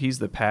road, He's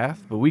the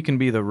path, but we can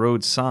be the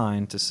road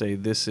sign to say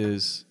this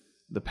is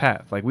the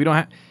path. Like, we don't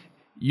have,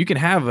 you can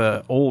have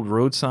an old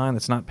road sign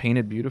that's not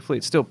painted beautifully.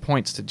 It still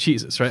points to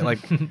Jesus, right? Like,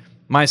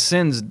 my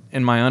sins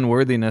and my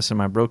unworthiness and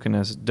my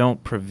brokenness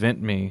don't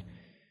prevent me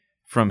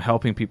from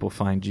helping people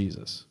find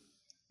Jesus.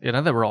 Yeah,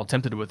 not that we're all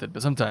tempted with it,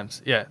 but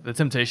sometimes, the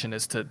temptation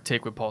is to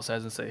take what Paul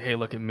says and say, hey,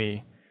 look at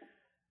me.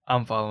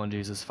 I'm following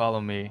Jesus. Follow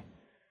me.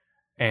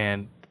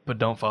 But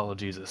don't follow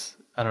Jesus.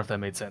 I don't know if that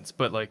made sense.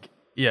 But like,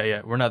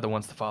 we're not the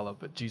ones to follow,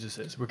 but Jesus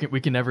is. We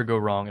can never go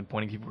wrong in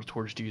pointing people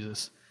towards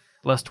Jesus,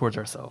 less towards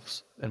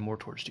ourselves and more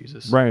towards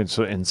Jesus. Right.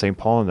 So in St.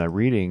 Paul in that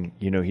reading,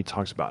 he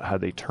talks about how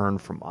they turn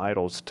from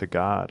idols to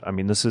God. I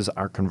mean, this is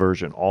our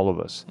conversion, all of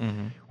us,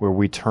 where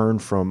we turn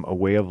from a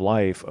way of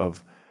life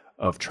of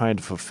trying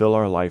to fulfill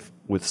our life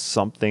with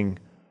something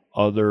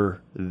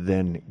other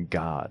than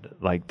God.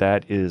 Like,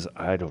 that is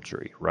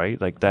idolatry, right?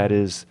 Like,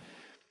 that's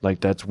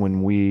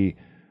when we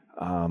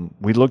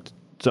look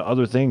to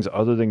other things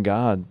other than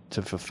God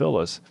to fulfill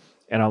us.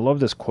 And I love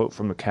this quote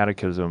from the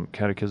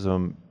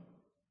Catechism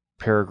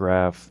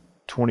paragraph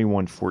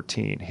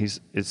 2114.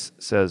 It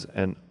says,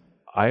 an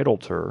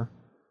idolater,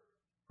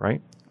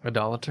 right?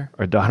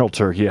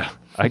 Idolater, yeah.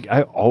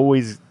 I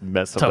always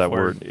mess up Tough that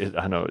word.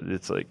 I know,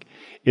 it's like,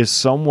 is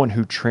someone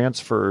who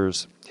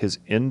transfers his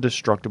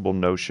indestructible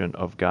notion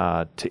of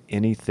God to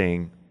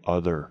anything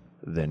other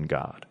than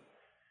God.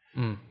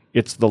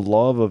 It's the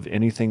love of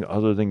anything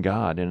other than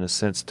God, in a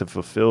sense, to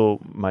fulfill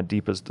my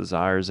deepest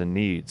desires and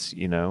needs,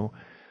 Yeah,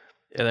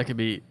 that could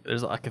be,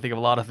 I can think of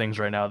a lot of things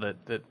right now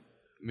that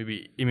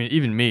maybe,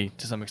 even me,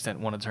 to some extent,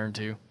 want to turn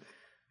to.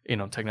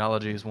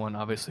 Technology is one,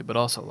 obviously, but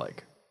also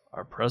like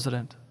our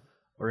president,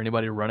 or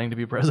anybody running to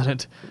be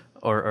president,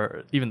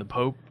 or even the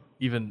Pope,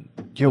 even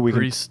we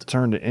priest. can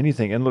turn to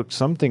anything. And look,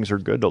 some things are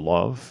good to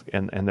love,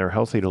 and they're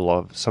healthy to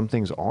love. Some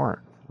things aren't,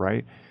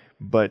 right?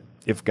 But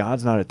if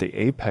God's not at the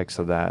apex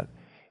of that,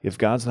 if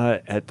God's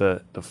not at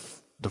the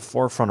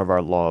forefront of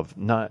our love,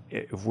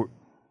 if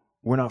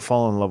we're not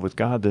falling in love with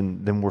God,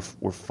 then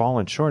we're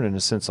falling short, in a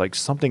sense. Like,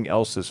 something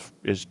else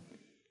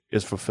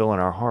is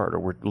fulfilling our heart, or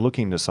we're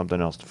looking to something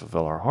else to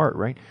fulfill our heart,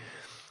 right?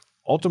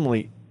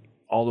 Ultimately,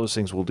 all those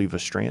things will leave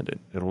us stranded.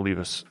 It'll leave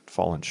us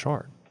falling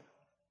short.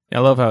 I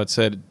love how it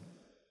said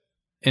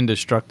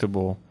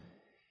indestructible.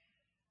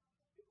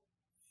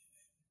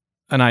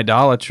 An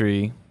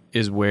idolatry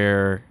is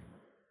where,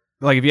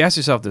 like, if you ask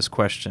yourself this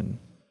question,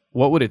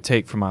 what would it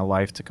take for my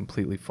life to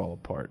completely fall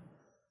apart?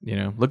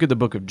 Look at the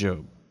book of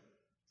Job,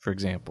 for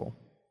example.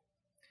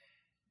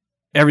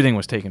 Everything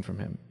was taken from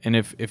him. And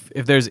if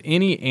there's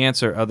any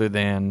answer other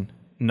than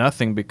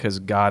nothing, because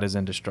God is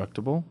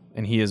indestructible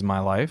and He is my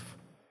life,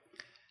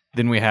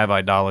 then we have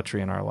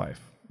idolatry in our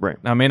life.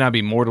 Right. Now, it may not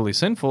be mortally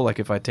sinful, like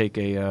if I take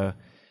a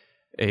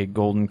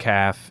golden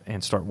calf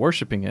and start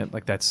worshiping it,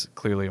 like that's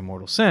clearly a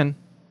mortal sin.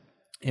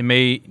 It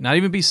may not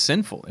even be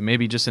sinful. It may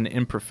be just an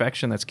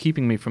imperfection that's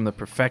keeping me from the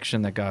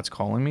perfection that God's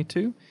calling me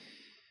to.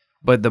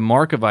 But the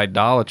mark of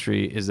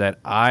idolatry is that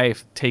I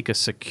take a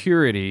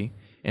security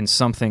in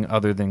something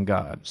other than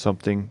God.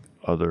 Something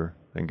other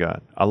than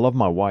God. I love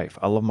my wife.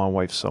 I love my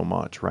wife so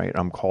much, right?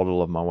 I'm called to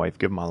love my wife,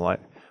 give my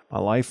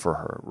life for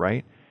her,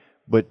 right?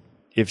 But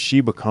if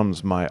she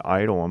becomes my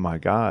idol and my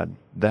God,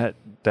 that's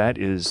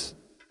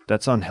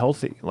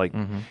unhealthy. Like,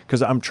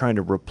 because I'm trying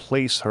to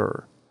replace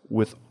her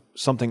with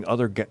something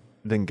other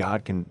than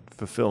God can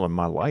fulfill in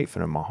my life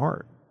and in my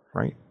heart,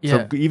 right?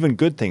 Yeah. So even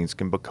good things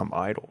can become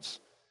idols.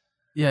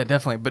 Yeah,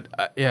 definitely.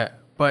 But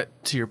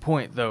but to your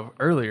point though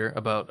earlier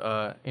about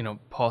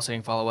Paul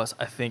saying follow us,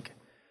 I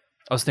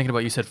was thinking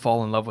about, you said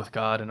fall in love with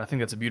God, and I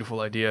think that's a beautiful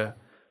idea.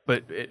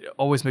 But it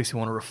always makes me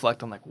want to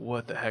reflect on, like,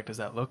 what the heck does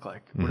that look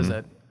like? What is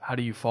that? How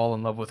do you fall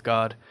in love with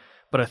God?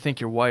 But I think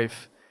your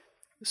wife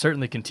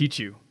certainly can teach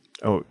you.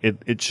 Oh,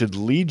 it should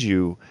lead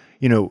you,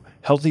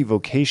 healthy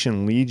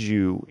vocation leads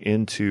you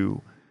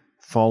into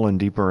falling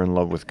deeper in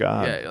love with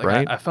God, Yeah, like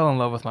right? I fell in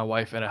love with my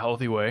wife in a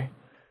healthy way,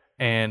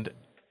 and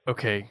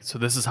okay, so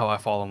this is how I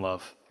fall in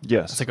love.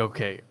 Yes. It's like,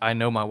 okay, I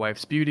know my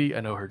wife's beauty,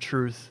 I know her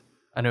truth,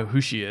 I know who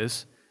she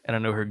is, and I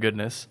know her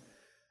goodness.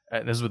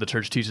 And this is what the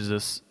church teaches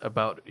us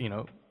about,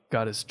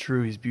 God is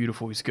true, he's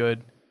beautiful, he's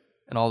good,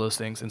 and all those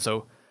things. And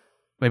so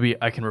maybe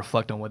I can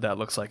reflect on what that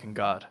looks like in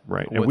God.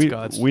 Right. What's And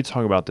God's. we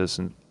talk about this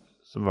in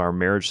some of our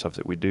marriage stuff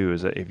that we do,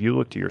 is that if you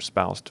look to your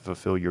spouse to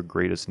fulfill your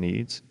greatest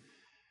needs,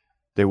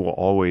 they will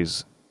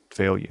always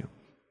fail you,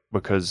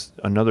 because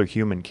another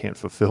human can't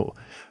fulfill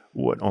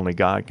what only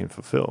God can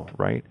fulfill,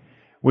 right?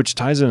 Which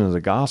ties into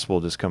the gospel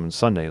this coming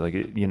Sunday. Like,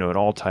 it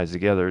all ties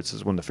together. It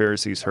says, when the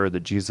Pharisees heard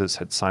that Jesus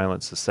had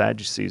silenced the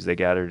Sadducees, they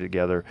gathered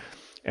together,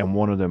 and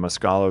one of them, a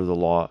scholar of the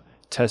law,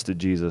 tested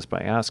Jesus by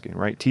asking,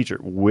 right, teacher,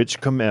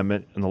 which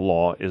commandment in the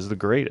law is the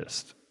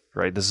greatest,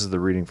 right? This is the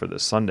reading for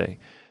this Sunday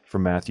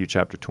from Matthew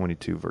chapter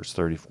 22, verse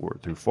 34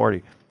 through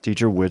 40.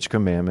 Teacher, which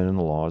commandment in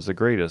the law is the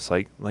greatest?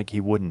 Like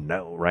he wouldn't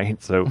know,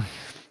 right? So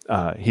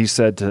he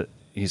said to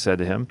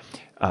him,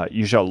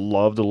 you shall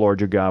love the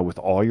Lord your God with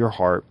all your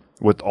heart,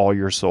 with all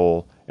your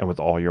soul, and with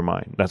all your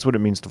mind. That's what it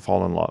means to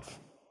fall in love,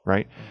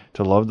 right?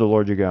 To love the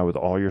Lord your God with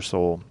all your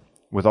soul,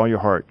 with all your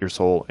heart, your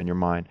soul, and your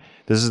mind.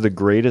 This is the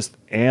greatest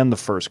and the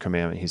first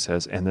commandment, he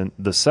says. And then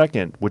the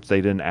second, which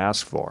they didn't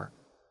ask for.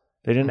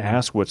 They didn't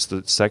ask what's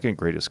the second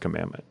greatest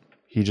commandment.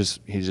 He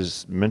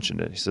just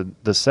mentioned it. He said,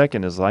 the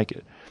second is like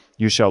it.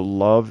 You shall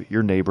love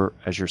your neighbor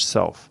as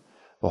yourself.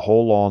 The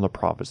whole law and the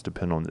prophets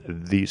depend on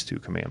these two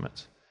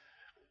commandments.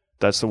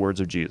 That's the words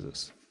of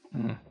Jesus.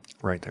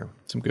 Right there.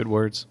 Some good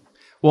words.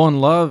 Well,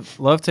 and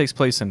love takes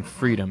place in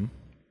freedom,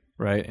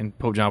 right? And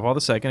Pope John Paul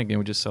II, again,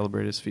 we just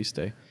celebrated his feast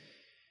day.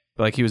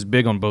 But like, he was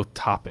big on both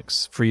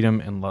topics,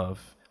 freedom and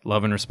love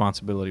and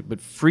responsibility.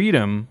 But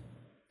freedom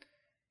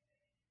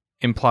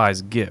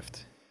implies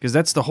gift, because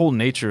that's the whole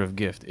nature of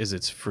gift, is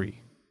it's free.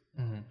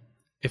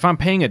 If I'm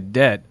paying a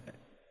debt,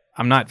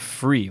 I'm not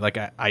free. Like,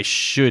 I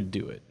should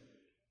do it.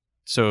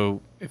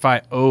 So if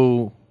I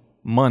owe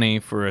money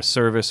for a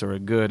service or a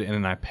good and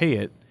then I pay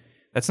it,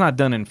 that's not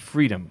done in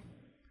freedom.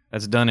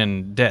 That's done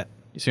in debt.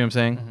 You see what I'm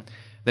saying?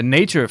 The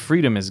nature of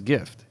freedom is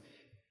gift.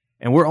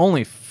 And we're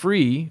only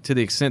free to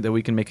the extent that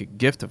we can make a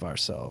gift of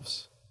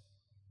ourselves.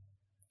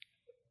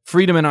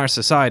 Freedom in our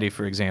society,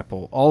 for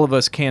example, all of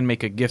us can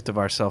make a gift of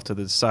ourselves to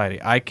the society.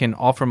 I can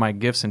offer my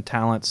gifts and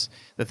talents,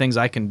 the things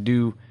I can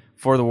do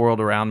for the world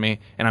around me,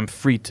 and I'm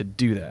free to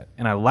do that.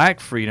 And I lack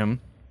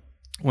freedom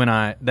when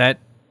that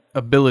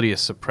ability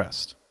is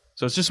suppressed.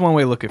 So it's just one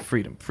way to look at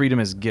freedom. Freedom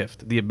is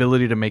gift, the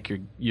ability to make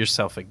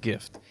yourself a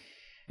gift.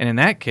 And in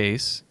that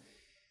case,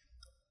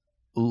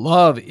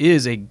 love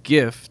is a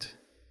gift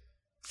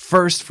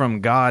first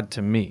from God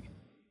to me.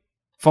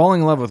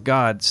 Falling in love with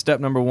God, step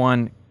number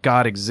one,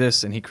 God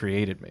exists and he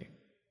created me.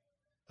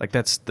 Like,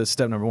 that's the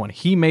step number one.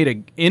 He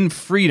made in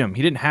freedom,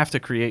 he didn't have to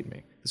create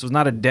me. This was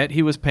not a debt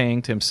he was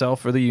paying to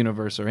himself or the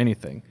universe or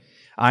anything.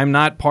 I'm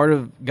not part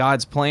of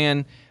God's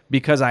plan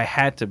because I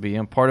had to be.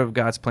 I'm part of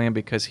God's plan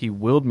because he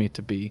willed me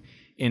to be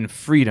in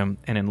freedom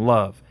and in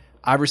love.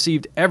 I've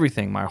received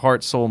everything. My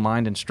heart, soul,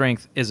 mind, and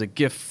strength is a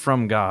gift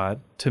from God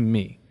to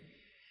me.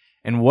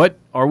 And what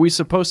are we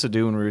supposed to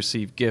do when we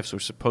receive gifts? We're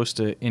supposed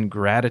to, in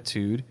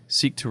gratitude,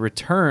 seek to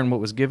return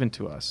what was given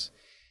to us.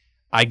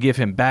 I give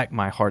him back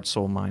my heart,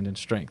 soul, mind, and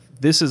strength.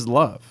 This is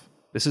love.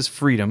 This is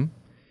freedom.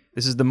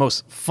 This is the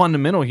most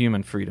fundamental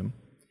human freedom.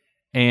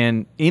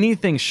 And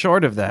anything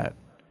short of that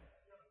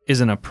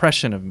is an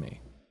oppression of me.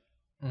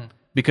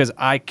 Because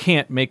I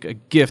can't make a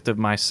gift of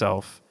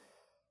myself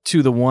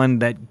to the one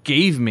that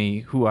gave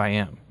me who I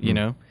am, you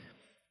know?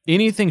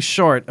 Anything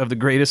short of the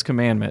greatest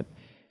commandment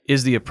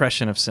is the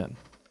oppression of sin.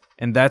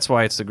 And that's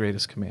why it's the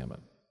greatest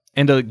commandment.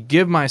 And to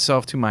give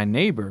myself to my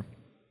neighbor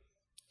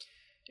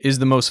is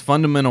the most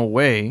fundamental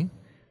way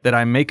that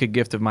I make a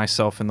gift of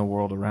myself in the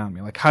world around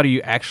me. Like, how do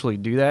you actually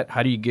do that?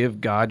 How do you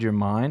give God your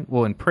mind?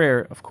 Well, in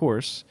prayer, of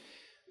course,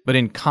 but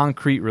in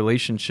concrete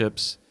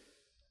relationships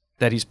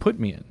that he's put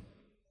me in.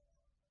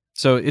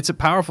 So it's a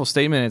powerful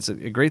statement. It's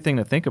a great thing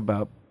to think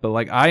about. But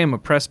like, I am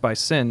oppressed by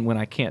sin when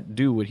I can't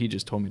do what he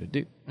just told me to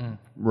do.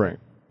 Right.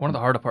 One of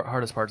the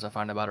hardest parts I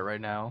find about it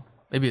right now,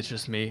 maybe it's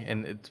just me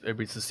and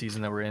maybe it's the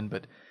season that we're in,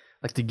 but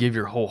like, to give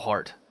your whole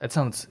heart. That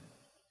sounds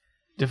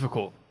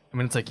difficult. I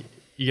mean, it's like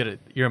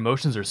your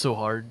emotions are so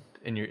hard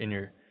in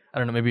your I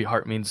don't know, maybe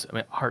heart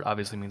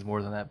obviously means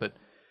more than that, but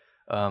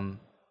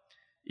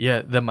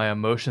that my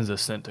emotions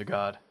assent to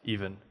God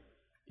even,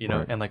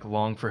 Right. and like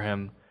long for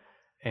him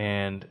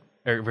and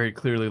or very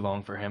clearly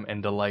long for him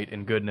and delight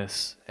in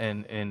goodness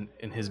and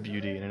in his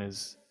beauty and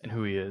in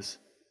who he is.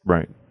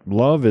 Right.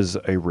 Love is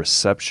a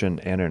reception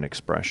and an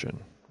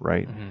expression,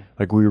 right? Mm-hmm.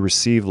 Like we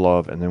receive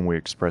love and then we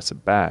express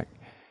it back.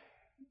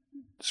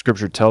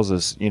 Scripture tells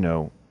us,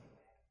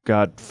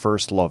 God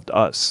first loved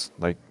us,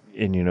 we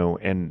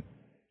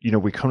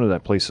come to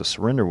that place of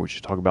surrender, which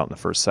you talk about in the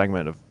first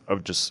segment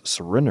of just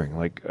surrendering,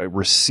 like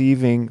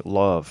receiving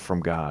love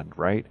from God,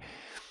 right?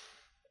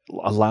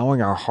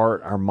 Allowing our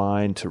heart, our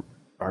mind,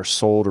 our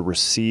soul to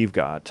receive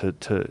God,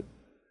 to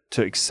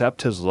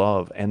accept his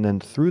love. And then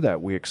through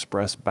that, we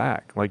express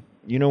back. Like,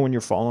 when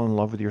you're falling in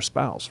love with your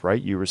spouse,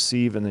 right? You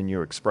receive and then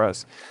you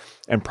express.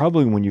 And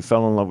probably when you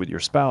fell in love with your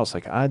spouse,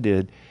 like I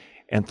did,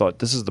 and thought,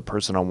 this is the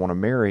person I want to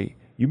marry,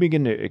 you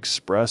begin to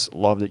express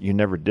love that you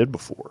never did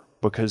before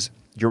because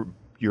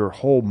your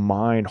whole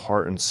mind,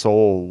 heart, and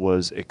soul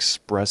was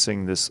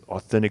expressing this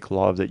authentic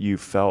love that you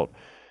felt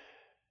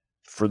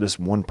for this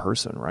one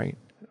person, right?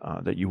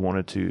 That you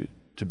wanted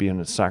to be in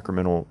a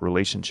sacramental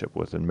relationship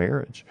with in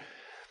marriage.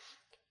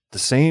 The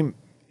same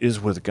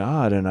is with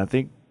God, and I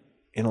think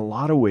in a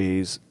lot of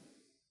ways,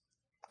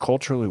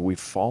 culturally, we've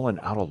fallen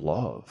out of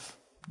love,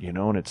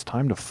 and it's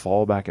time to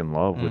fall back in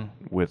love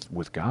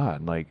with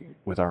God, like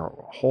with our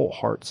whole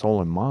heart,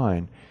 soul, and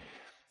mind.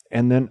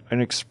 And then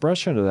an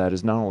expression of that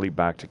is not only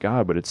back to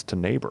God, but it's to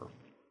neighbor.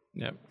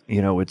 Yep.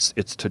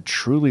 It's to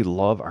truly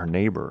love our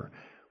neighbor,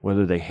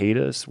 whether they hate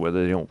us,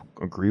 whether they don't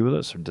agree with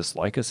us or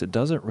dislike us. It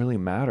doesn't really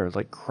matter.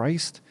 Like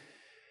Christ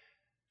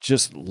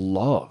just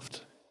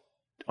loved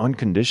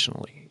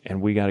unconditionally,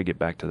 and we got to get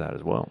back to that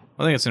as well.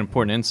 I think it's an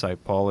important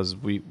insight, Paul, is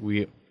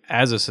we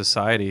as a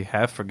society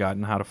have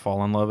forgotten how to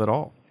fall in love at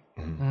all.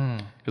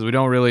 Because we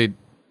don't really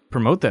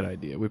promote that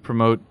idea. We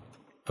promote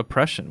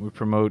oppression. We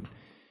promote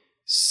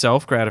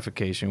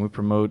self-gratification. We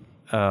promote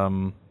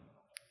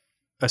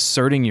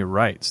asserting your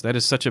rights. That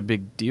is such a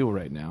big deal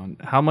right now.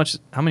 And how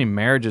many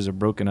marriages are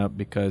broken up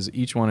because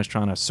each one is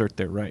trying to assert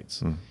their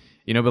rights?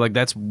 But like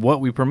that's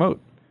what we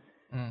promote.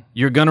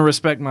 You're going to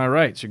respect my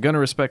rights. You're going to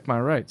respect my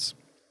rights.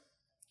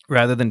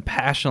 Rather than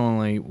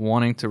passionately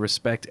wanting to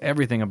respect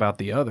everything about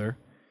the other,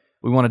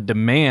 we want to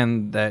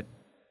demand that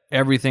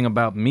everything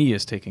about me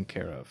is taken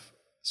care of.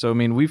 So,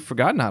 we've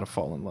forgotten how to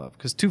fall in love.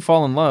 Because to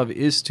fall in love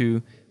is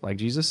to, like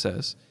Jesus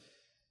says,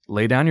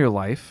 lay down your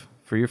life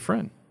for your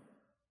friend.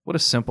 What a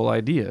simple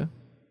idea.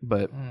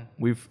 But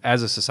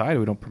as a society,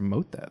 we don't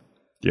promote that.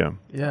 Yeah.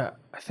 Yeah,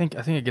 I think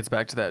it gets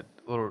back to that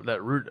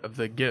root of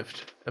the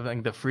gift, of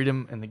like the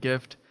freedom and the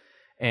gift.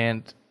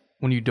 And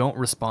when you don't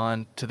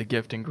respond to the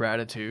gift in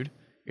gratitude,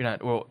 you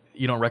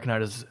don't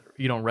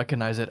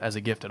recognize it as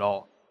a gift at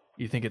all.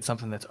 You think it's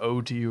something that's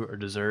owed to you or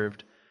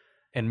deserved.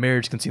 And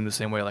marriage can seem the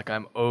same way. Like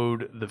I'm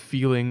owed the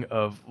feeling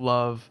of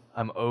love.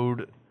 I'm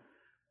owed,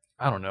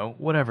 I don't know,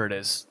 whatever it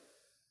is.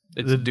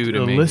 It's due to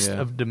the me. list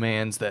yeah. of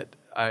demands that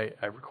I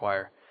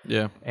require.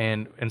 Yeah.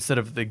 And instead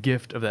of the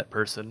gift of that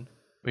person,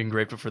 being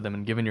grateful for them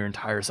and giving your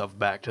entire self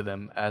back to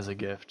them as a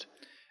gift.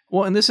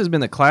 Well, and this has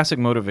been the classic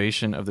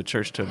motivation of the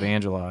church to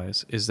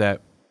evangelize, is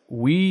that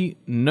we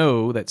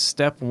know that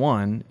step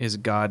one is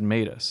God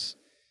made us.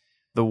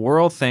 The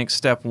world thinks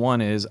step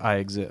one is I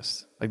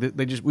exist. Like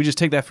we just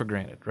take that for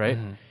granted, right?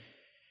 Mm-hmm.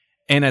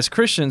 And as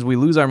Christians, we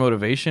lose our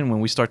motivation when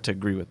we start to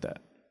agree with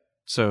that.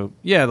 So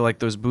yeah, like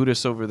those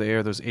Buddhists over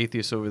there, those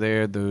atheists over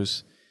there,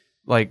 those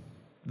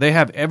they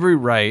have every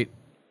right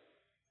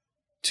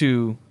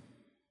to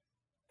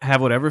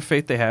have whatever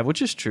faith they have,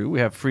 which is true. We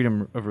have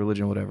freedom of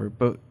religion, whatever.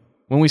 But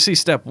when we see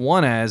step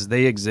one as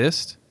they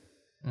exist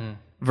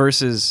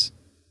versus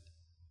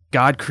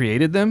God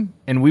created them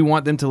and we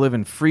want them to live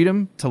in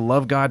freedom to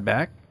love God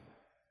back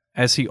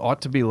as he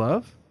ought to be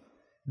loved,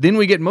 then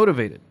we get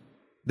motivated.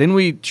 Then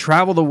we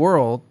travel the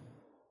world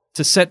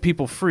to set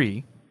people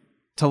free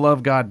to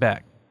love God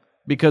back,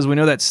 because we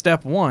know that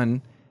step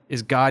one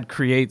is God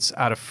creates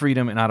out of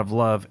freedom and out of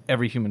love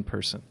every human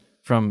person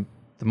from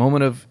the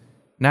moment of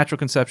natural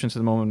conception to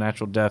the moment of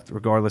natural death,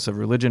 regardless of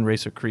religion,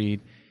 race, or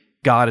creed.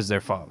 God is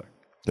their father.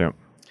 Yeah.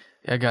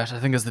 Yeah, gosh, I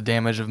think that's the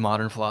damage of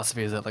modern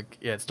philosophy, is that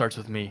it starts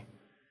with me.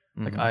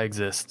 Like I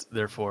exist,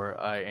 therefore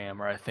I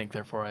am, or I think,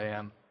 therefore I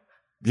am.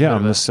 Yeah,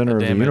 I'm the center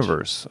of the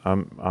universe.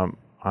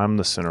 I'm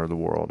the center of the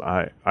world.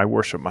 I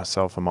worship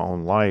myself in my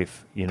own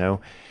life,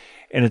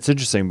 And it's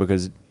interesting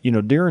because,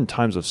 during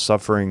times of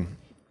suffering,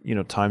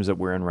 times that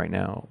we're in right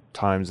now,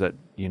 times that,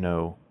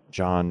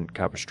 John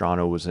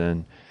Capistrano was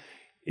in,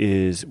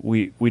 is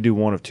we do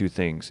one of two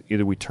things.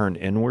 Either we turn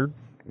inward,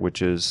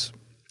 which is,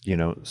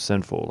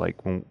 sinful.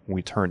 Like when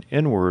we turn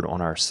inward on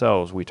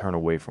ourselves, we turn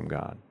away from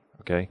God,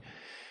 okay?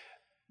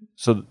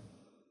 So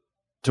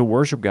to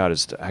worship God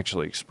is to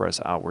actually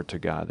express outward to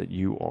God that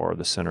you are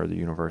the center of the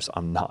universe.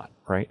 I'm not,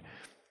 right?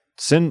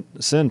 Sin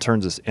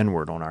turns us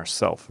inward on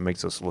ourselves. It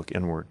makes us look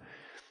inward.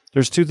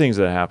 There's two things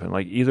that happen.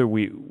 Like either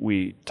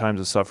we times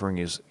of suffering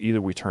is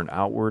either we turn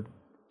outward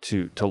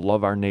to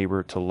love our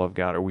neighbor, to love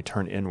God, or we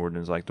turn inward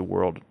and it's like the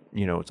world,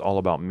 it's all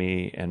about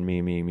me and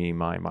me,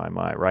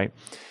 my, right?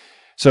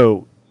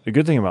 So the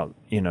good thing about,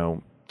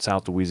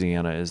 South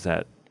Louisiana is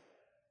that,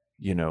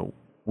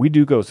 we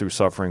do go through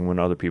suffering when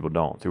other people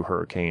don't, through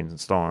hurricanes and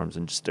storms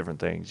and just different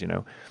things,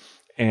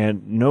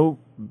 and no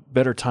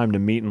better time to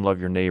meet and love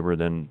your neighbor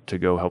than to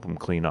go help them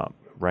clean up,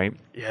 right?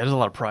 Yeah, there's a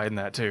lot of pride in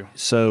that too.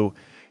 So,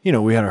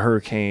 we had a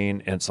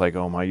hurricane and it's like,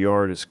 oh, my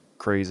yard is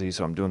crazy,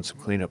 so I'm doing some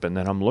cleanup, and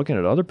then I'm looking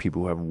at other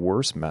people who have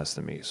worse mess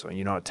than me. So,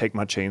 I take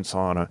my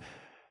chainsaw and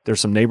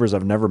there's some neighbors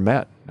I've never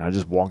met. And I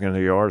just walk into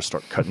their yard,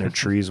 start cutting their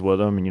trees with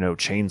them, and,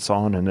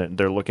 chainsawing, and then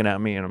they're looking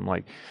at me, and I'm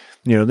like,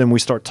 then we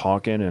start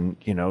talking, and,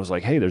 it's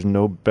like, hey, there's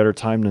no better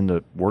time than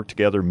to work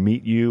together,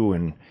 meet you,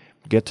 and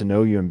get to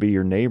know you and be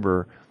your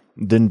neighbor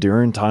than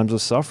during times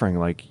of suffering.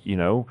 Like,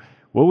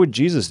 what would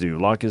Jesus do?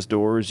 Lock his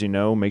doors,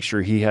 make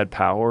sure he had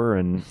power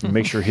and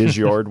make sure his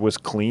yard was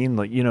clean.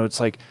 Like, it's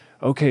like,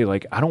 okay,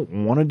 like I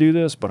don't want to do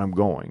this, but I'm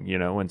going,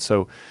 and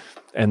so,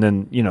 and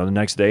then, the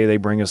next day they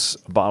bring us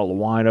a bottle of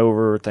wine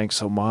over. Thanks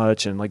so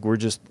much. And like, we're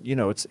just,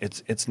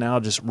 it's now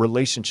just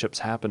relationships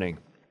happening.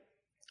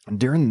 And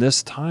during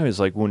this time is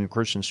like when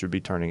Christians should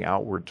be turning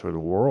outward to the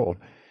world,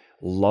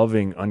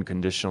 loving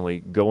unconditionally,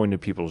 going to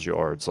people's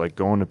yards, like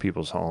going to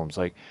people's homes,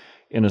 like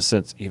in a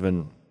sense,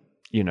 even,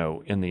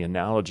 in the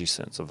analogy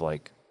sense of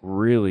like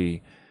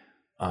really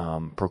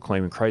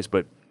proclaiming Christ.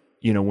 But,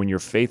 when your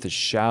faith is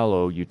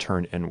shallow, you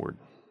turn inward.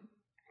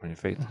 When your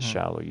faith is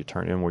shallow, you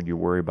turn inward. You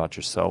worry about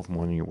yourself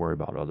more than you worry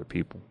about other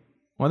people.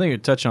 Well, I think you're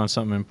touching on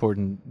something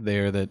important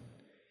there, that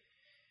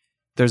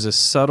there's a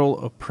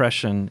subtle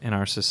oppression in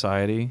our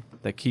society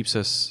that keeps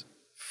us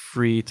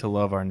free to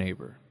love our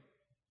neighbor.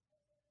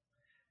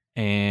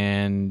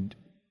 And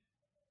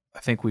I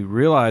think we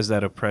realize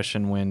that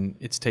oppression when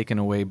it's taken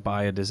away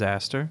by a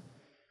disaster,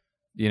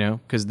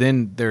 because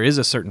then there is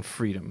a certain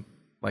freedom.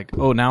 Like,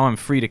 oh, now I'm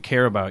free to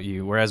care about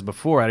you, whereas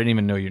before I didn't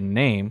even know your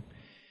name.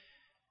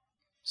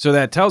 So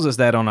that tells us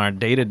that on our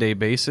day-to-day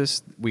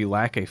basis, we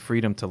lack a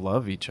freedom to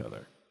love each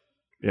other.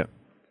 Yeah.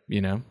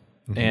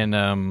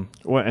 And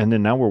well, and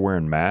then now we're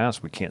wearing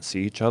masks. We can't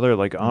see each other.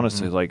 Like,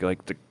 honestly, like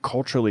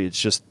culturally, it's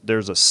just,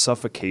 there's a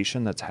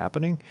suffocation that's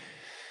happening.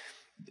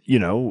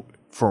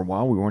 For a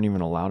while, we weren't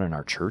even allowed in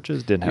our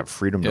churches, didn't have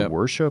freedom to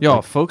worship.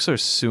 Y'all, folks are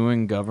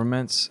suing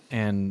governments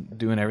and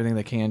doing everything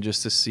they can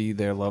just to see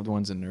their loved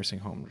ones in nursing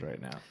homes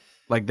right now.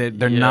 Like,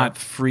 they're not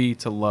free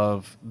to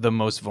love the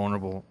most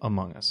vulnerable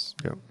among us.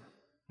 Yep.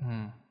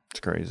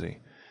 It's crazy.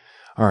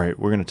 All right,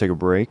 we're going to take a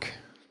break.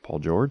 Paul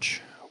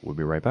George, we'll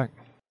be right back.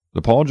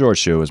 The Paul George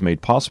Show is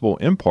made possible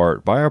in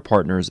part by our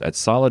partners at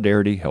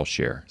Solidarity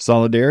HealthShare.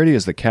 Solidarity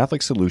is the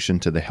Catholic solution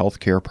to the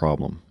healthcare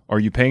problem. Are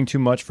you paying too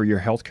much for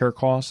your healthcare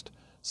cost?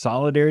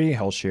 Solidarity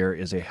HealthShare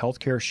is a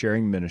healthcare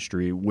sharing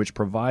ministry which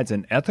provides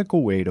an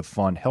ethical way to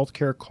fund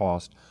healthcare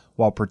costs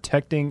while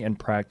protecting and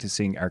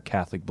practicing our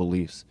Catholic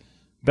beliefs.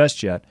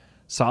 Best yet,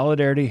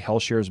 Solidarity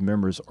HealthShare's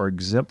members are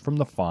exempt from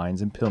the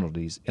fines and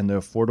penalties in the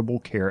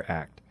Affordable Care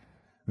Act.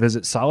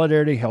 Visit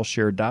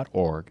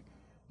solidarityhealthshare.org.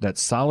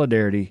 That's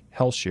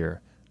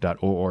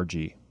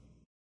solidarityhealthshare.org.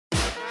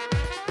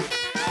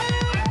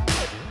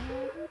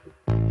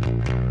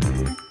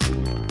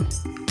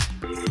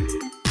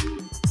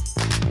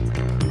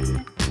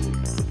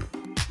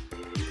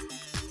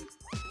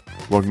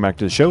 Welcome back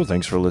to the show.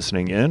 Thanks for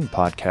listening in.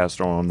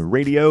 Podcast on the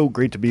radio.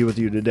 Great to be with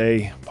you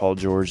today. Paul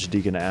George,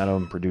 Deacon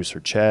Adam, producer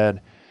Chad.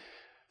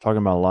 Talking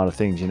about a lot of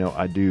things.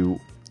 I do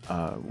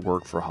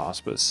work for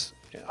Hospice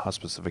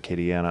of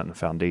Acadiana and the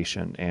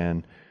Foundation.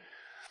 And,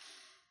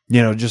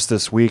 just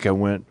this week I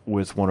went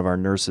with one of our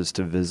nurses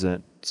to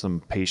visit some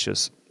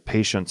patients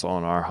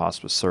on our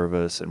hospice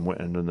service and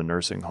went into the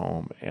nursing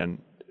home. And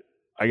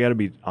I got to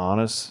be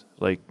honest,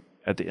 like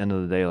at the end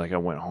of the day, like I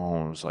went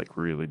home and was like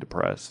really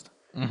depressed.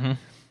 Mm-hmm.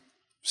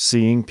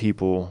 Seeing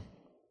people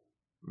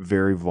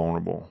very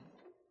vulnerable,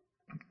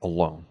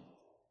 alone.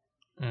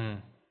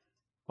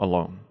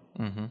 Alone.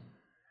 Mm-hmm.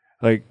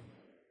 Like,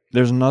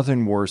 there's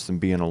nothing worse than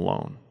being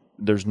alone.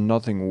 There's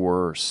nothing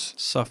worse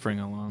suffering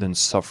alone than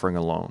suffering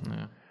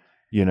alone.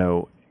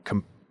 Yeah.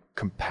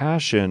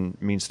 Compassion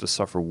means to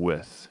suffer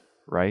with,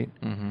 right?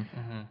 Mm-hmm.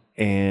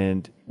 Mm-hmm.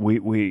 And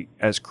we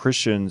as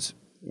Christians,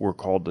 we're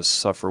called to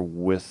suffer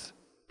with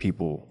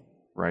people,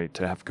 right?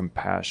 To have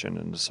compassion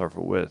and to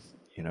suffer with,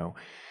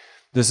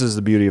 This is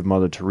the beauty of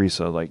Mother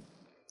Teresa,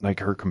 like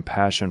her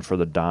compassion for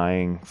the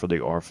dying, for the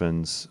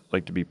orphans,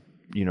 like to be,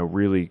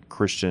 really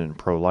Christian and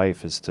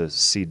pro-life is to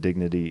see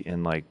dignity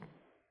in like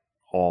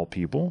all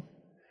people,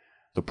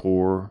 the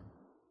poor,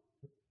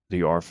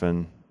 the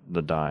orphan,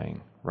 the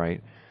dying,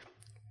 right?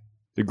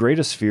 The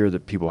greatest fear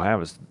that people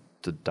have is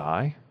to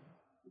die,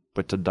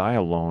 but to die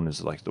alone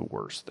is like the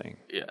worst thing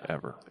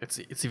ever. It's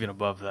even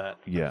above that,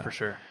 for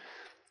sure.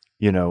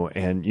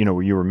 And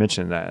you were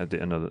mentioning that at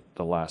the end of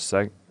the last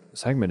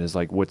segment is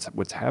like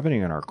what's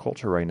happening in our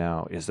culture right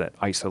now is that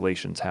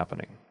isolation's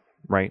happening,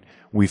 right?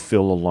 We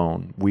feel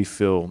alone. We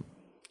feel,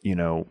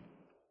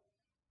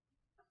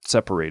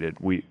 separated.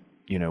 We're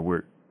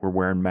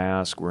wearing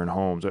masks, we're in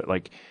homes.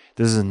 Like,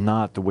 this is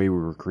not the way we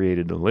were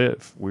created to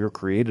live. We were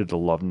created to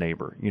love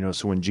neighbor.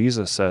 So when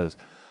Jesus says,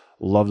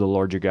 love the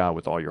Lord your God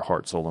with all your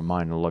heart, soul, and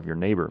mind, and love your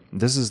neighbor,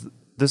 this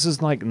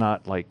is like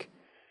not like,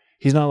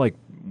 he's not like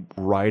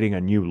writing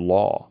a new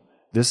law.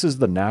 This is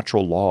the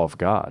natural law of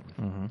God.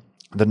 Mm-hmm.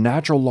 The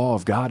natural law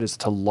of God is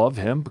to love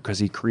him because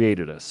he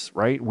created us,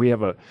 right? We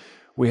have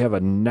a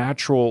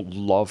natural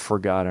love for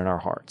God in our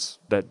hearts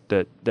that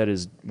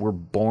is we're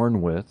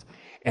born with,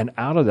 and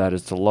out of that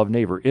is to love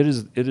neighbor. It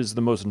is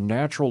the most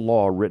natural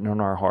law written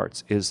on our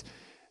hearts is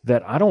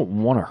that I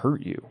don't want to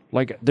hurt you.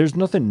 Like, there's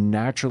nothing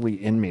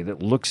naturally in me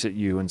that looks at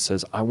you and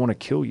says, I want to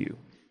kill you,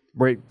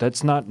 right?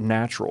 That's not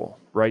natural,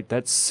 right?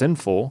 That's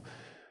sinful.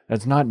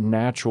 That's not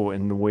natural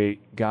in the way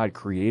God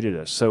created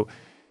us. So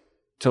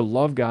to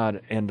love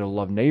God and to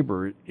love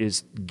neighbor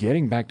is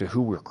getting back to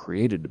who we're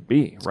created to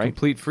be, right?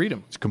 Complete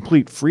freedom. It's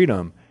complete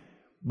freedom.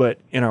 But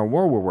in our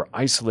world where we're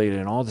isolated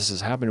and all this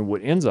is happening,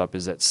 what ends up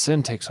is that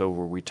sin takes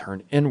over. We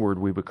turn inward.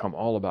 We become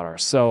all about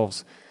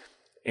ourselves.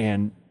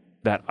 And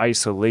that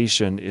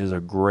isolation is a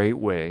great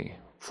way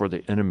for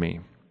the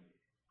enemy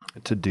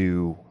to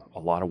do a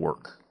lot of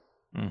work,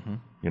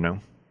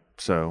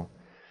 So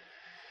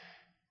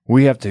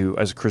we have to,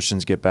 as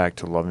Christians, get back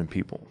to loving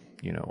people,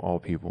 all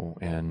people,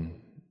 and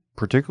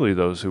particularly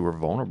those who are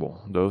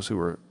vulnerable, those who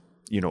are,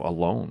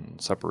 alone,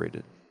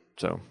 separated.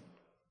 So,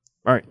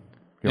 all right.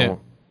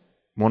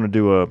 Want to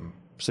do a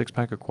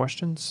 6-pack of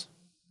questions?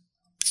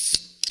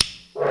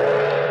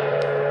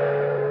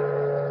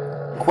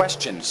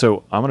 Question.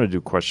 So I'm going to do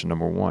question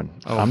number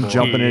 1. Oh, I'm boy.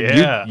 jumping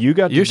Yeah. in.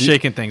 You're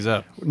shaking things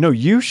up. No,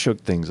 you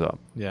shook things up.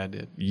 Yeah, I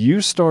did. You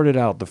started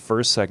out the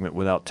first segment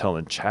without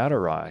telling Chad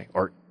or I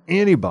or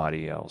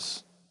anybody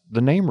else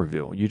the name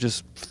reveal. You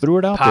just threw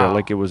it out there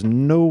like it was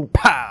no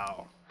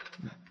Pow.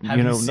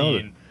 Haven't no.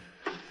 seen.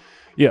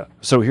 Yeah.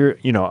 So here,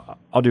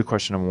 I'll do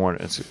question number 1.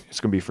 It's going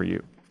to be for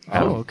you.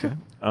 Oh, okay.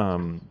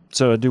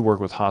 So I do work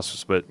with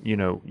hospice, but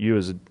you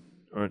as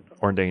an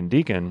ordained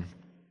deacon,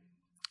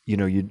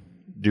 you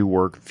do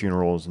work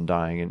funerals and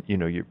dying, and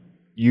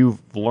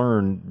you've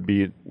learned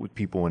be it with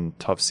people in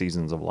tough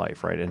seasons of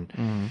life, right?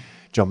 And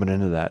jumping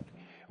into that,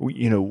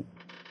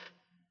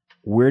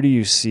 where do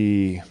you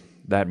see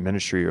that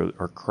ministry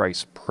or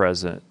Christ's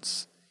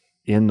presence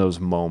in those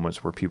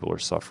moments where people are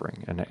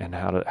suffering, and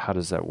how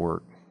does that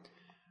work?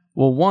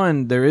 Well,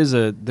 one, there is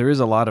a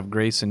lot of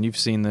grace, and you've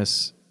seen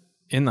this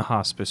in the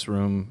hospice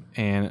room,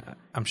 and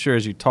I'm sure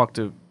as you talk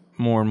to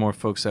more and more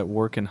folks that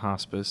work in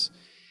hospice,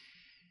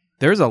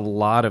 there's a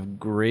lot of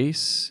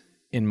grace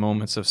in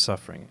moments of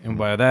suffering. And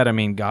by that, I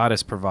mean God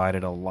has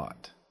provided a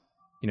lot.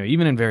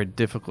 Even in very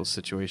difficult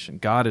situations,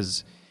 God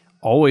is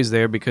always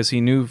there because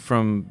he knew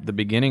from the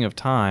beginning of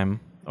time,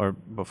 or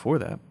before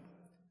that,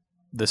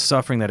 the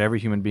suffering that every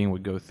human being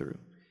would go through.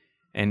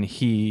 And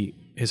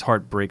his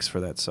heart breaks for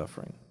that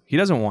suffering. He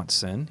doesn't want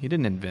sin. He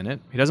didn't invent it.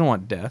 He doesn't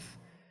want death.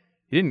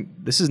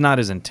 This is not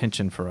his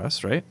intention for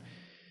us, right?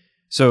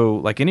 So,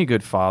 like any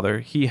good father,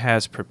 he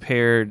has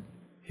prepared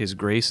his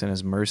grace and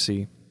his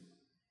mercy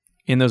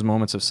in those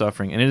moments of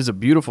suffering. And it is a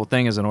beautiful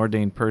thing as an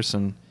ordained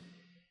person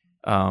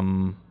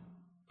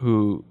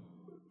who,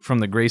 from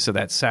the grace of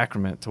that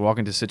sacrament, to walk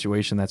into a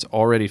situation that's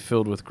already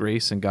filled with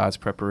grace and God's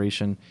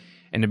preparation,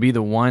 and to be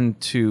the one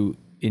to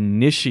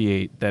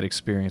initiate that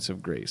experience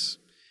of grace.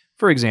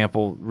 For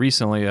example,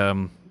 recently,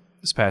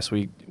 this past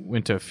week,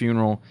 went to a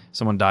funeral.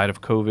 Someone died of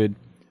COVID.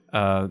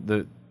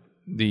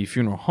 The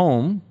funeral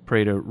home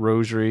prayed a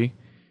rosary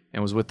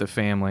and was with the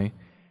family.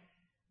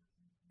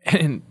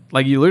 And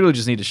you literally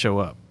just need to show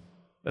up.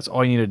 That's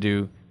all you need to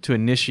do to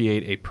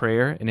initiate a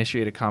prayer,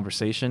 initiate a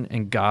conversation,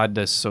 and God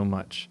does so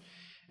much.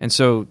 And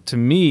so to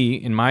me,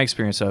 in my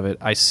experience of it,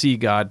 I see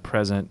God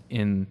present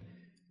in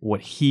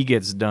what he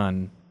gets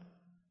done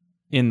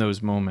in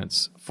those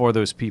moments for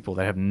those people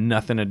that have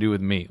nothing to do with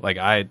me.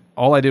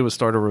 All I did was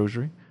start a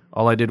rosary.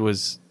 All I did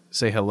was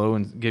say hello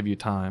and give you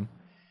time.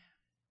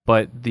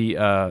 But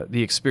the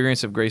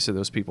experience of grace that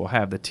those people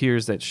have, the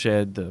tears that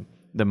shed,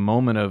 the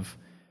moment of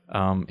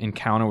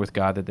encounter with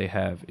God that they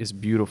have is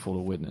beautiful to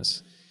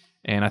witness.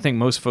 And I think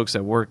most folks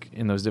that work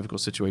in those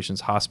difficult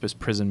situations, hospice,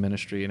 prison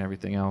ministry, and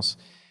everything else,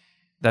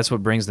 that's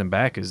what brings them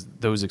back is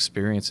those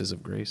experiences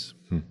of grace.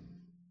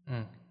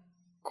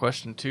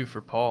 Question 2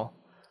 for Paul.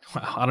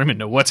 Wow, I don't even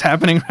know what's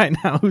happening right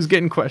now. Who's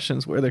getting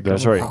questions? Where they're coming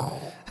That's right. from.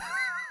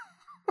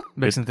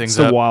 Mixing things It's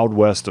the up. Wild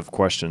West of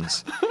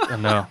questions. I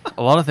know.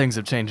 A lot of things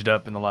have changed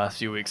up in the last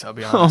few weeks, I'll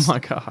be Oh honest. my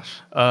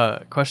gosh.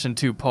 Question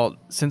 2, Paul,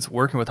 since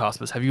working with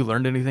hospice, have you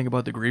learned anything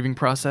about the grieving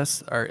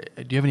process? Or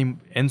do you have any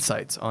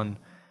insights on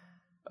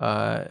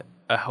a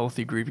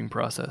healthy grieving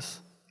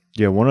process?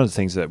 Yeah, one of the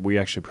things that we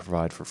actually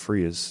provide for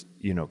free is,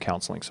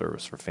 counseling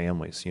service for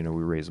families. We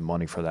raise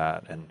money for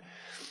that, and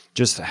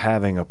just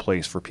having a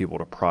place for people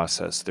to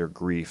process their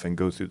grief and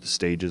go through the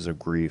stages of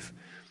grief.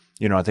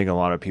 I think a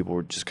lot of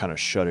people just kind of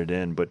shut it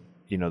in, but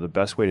the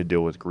best way to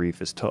deal with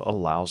grief is to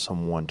allow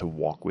someone to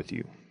walk with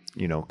you,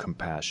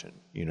 compassion,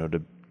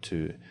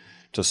 to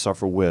to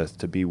suffer with,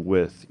 to be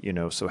with,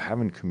 so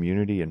having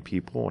community and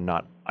people and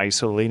not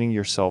isolating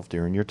yourself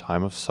during your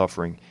time of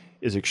suffering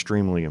is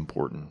extremely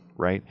important,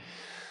 right?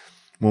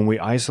 When we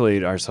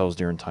isolate ourselves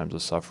during times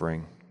of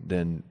suffering,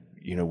 then,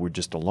 we're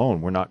just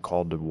alone. We're not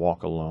called to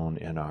walk alone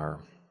in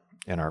our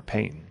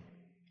pain.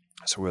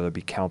 So whether it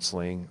be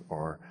counseling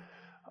or,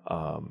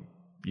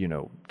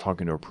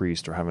 talking to a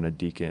priest or having a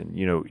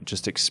deacon,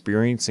 just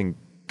experiencing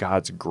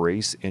God's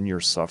grace in your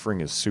suffering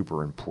is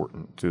super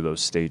important through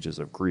those stages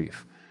of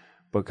grief,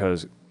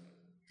 because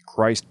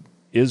Christ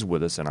is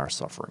with us in our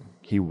suffering.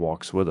 He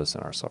walks with us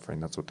in our suffering.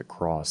 That's what the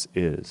cross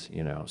is,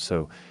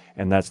 So,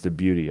 and that's the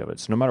beauty of it.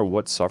 So no matter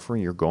what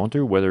suffering you're going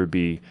through, whether it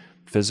be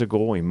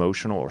physical,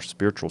 emotional, or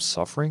spiritual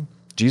suffering,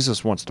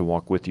 Jesus wants to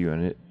walk with you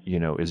and it,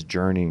 is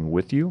journeying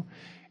with you.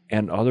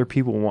 And other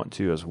people want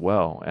to as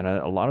well. And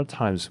a lot of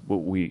times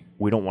we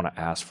don't want to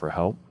ask for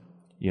help,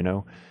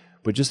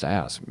 but just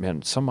ask.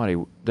 Man, somebody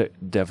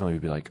that definitely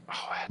would be like,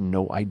 oh, I had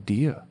no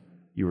idea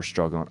you were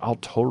struggling. I'll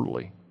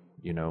totally,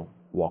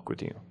 walk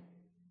with you.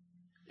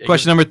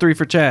 Question number 3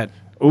 for Chad.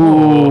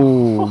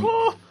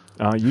 Ooh.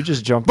 You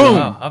just jumped in.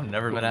 Wow, I've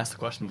never been asked a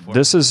question before.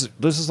 This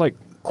is like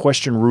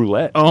question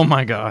roulette. Oh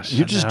my gosh.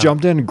 You just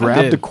jumped in,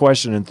 grabbed the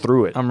question, and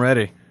threw it. I'm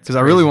ready because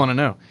I really want to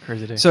know.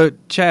 Crazy day. So,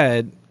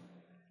 Chad,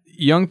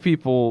 young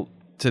people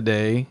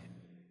today,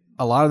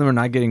 a lot of them are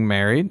not getting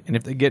married, and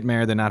if they get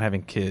married, they're not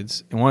having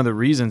kids. And one of the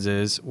reasons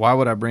is, why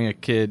would I bring a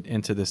kid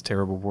into this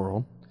terrible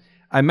world?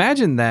 I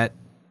imagine that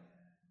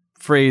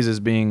phrase is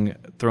being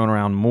thrown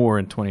around more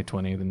in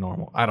 2020 than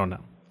normal. I don't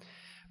know.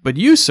 But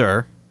you,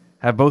 sir,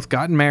 have both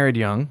gotten married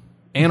young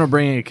and are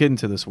bringing a kid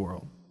into this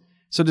world.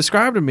 So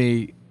describe to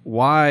me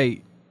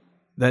why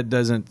that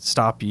doesn't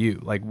stop you.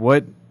 Like,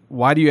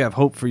 why do you have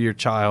hope for your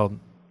child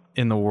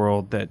in the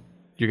world that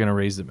you're going to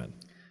raise them in?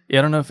 Yeah,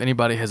 I don't know if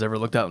anybody has ever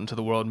looked out into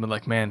the world and been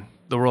like, man,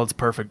 the world's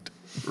perfect.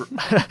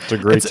 It's a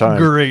great time.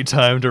 It's a great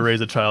time to raise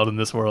a child in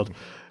this world.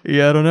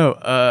 Yeah, I don't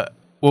know.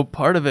 Well,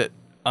 part of it,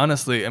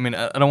 honestly, I mean,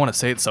 I don't want to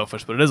say it's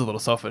selfish, but it is a little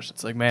selfish.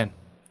 It's like, man,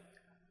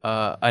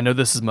 I know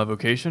this is my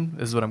vocation.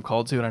 This is what I'm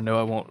called to, and I know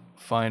I won't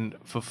find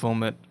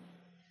fulfillment.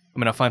 I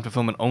mean, I find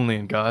fulfillment only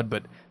in God,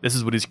 but this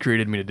is what He's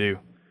created me to do.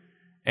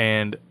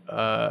 And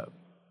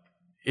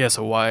yeah,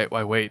 so why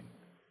wait?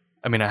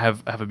 I mean, I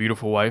have a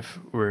beautiful wife.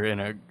 We're in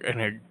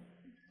a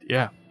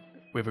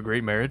we have a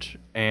great marriage,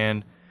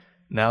 and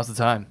now's the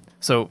time.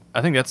 So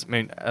I think that's, I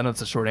mean, I know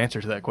it's a short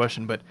answer to that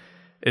question, but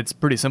it's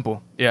pretty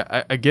simple.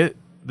 Yeah, I get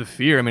the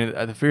fear. I mean,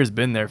 the fear has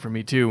been there for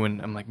me too.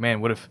 And I'm like,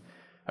 man, what if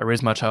I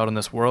raise my child in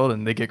this world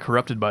and they get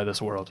corrupted by this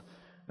world?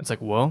 It's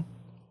like, well,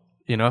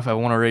 if I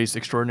want to raise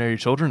extraordinary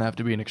children, I have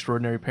to be an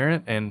extraordinary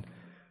parent. And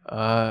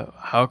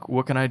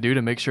what can I do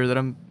to make sure that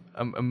I'm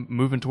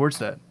moving towards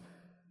that?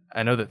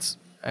 I know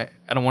I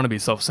don't want to be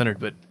self-centered,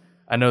 but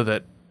I know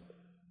that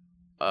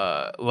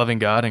loving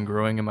God and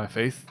growing in my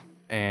faith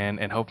and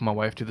helping my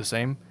wife do the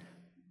same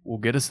will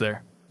get us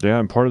there. Yeah,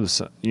 and part of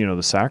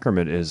the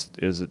sacrament is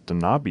it to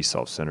not be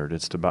self-centered.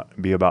 It's to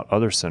be about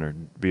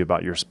other-centered, be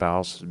about your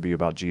spouse, be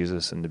about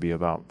Jesus, and to be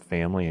about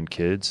family and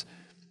kids.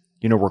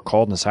 We're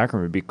called in the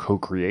sacrament to be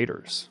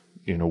co-creators,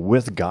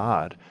 with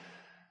God,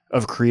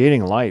 of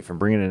creating life and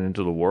bringing it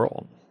into the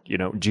world.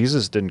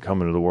 Jesus didn't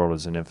come into the world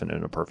as an infant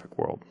in a perfect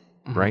world,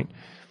 right?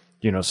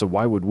 So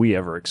why would we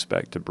ever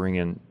expect to bring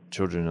in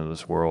children into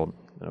this world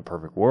in a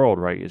perfect world,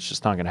 right? It's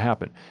just not going to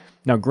happen.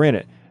 Now,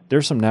 granted,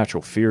 there's some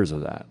natural fears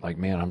of that. Like,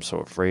 man, I'm so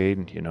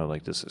afraid,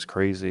 like this is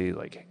crazy,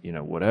 like,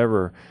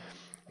 whatever.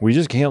 We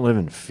just can't live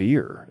in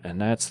fear.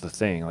 And that's the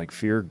thing. Like,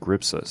 fear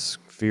grips us.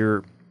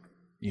 Fear,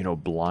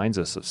 blinds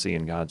us of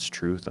seeing God's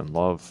truth and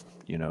love,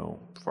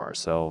 for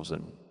ourselves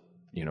and,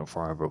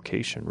 for our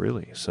vocation,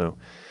 really. So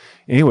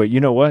anyway, you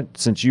know what?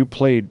 Since you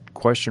played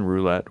question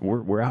roulette,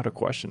 we're out of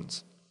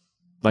questions.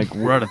 Like,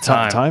 we're out of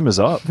time. Time is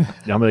up.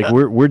 I'm like,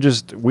 we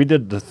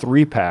did the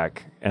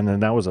 3-pack and then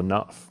that was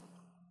enough.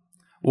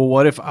 Well,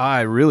 what if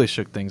I really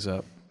shook things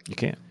up? You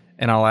can't.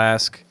 And I'll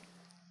ask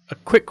a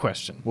quick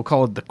question. We'll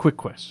call it the quick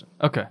question.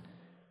 Okay.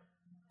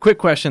 Quick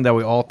question that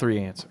we all 3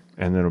 answer.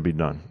 And then it'll be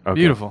done. Okay.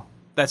 Beautiful.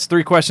 That's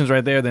 3 questions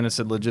right there. Then it's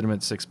a legitimate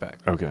 6-pack.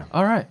 Okay.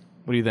 All right.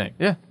 What do you think?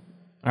 Yeah.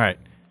 All right.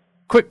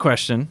 Quick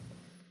question.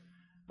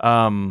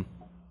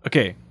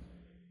 Okay.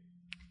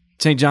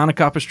 St. John of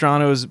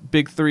Capistrano's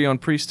big 3 on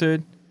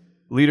priesthood: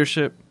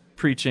 leadership,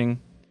 preaching,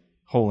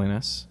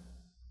 holiness.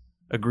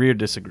 Agree or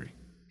disagree?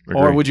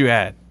 Agree. Or would you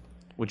add?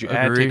 Would you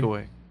add, Agree. take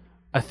away?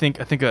 I think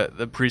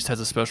the priest has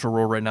a special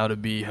role right now to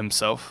be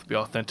himself, be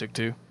authentic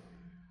too.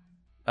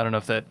 I don't know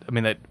if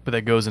but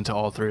that goes into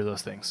all 3 of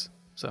those things.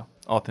 So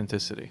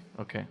Authenticity.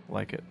 Okay,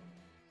 like it.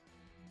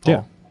 Yeah.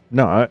 Paul?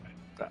 No,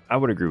 I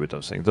would agree with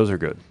those things. Those are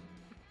good.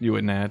 You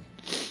wouldn't add?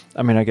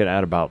 I mean, I could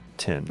add about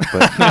 10,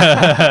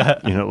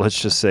 but let's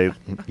just say,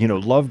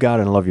 love God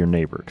and love your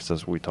neighbor, because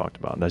that's what we talked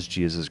about. That's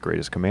Jesus'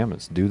 greatest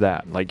commandments. Do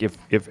that. Like,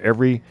 if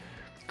every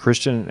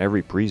Christian and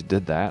every priest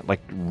did that,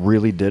 like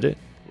really did it,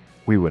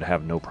 we would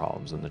have no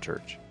problems in the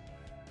church.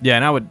 Yeah,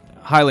 and I would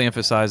highly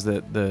emphasize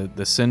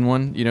the sin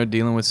one,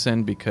 dealing with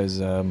sin,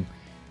 because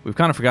we've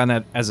kind of forgotten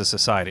that as a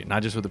society,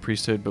 not just with the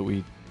priesthood, but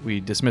we we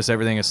dismiss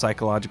everything as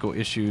psychological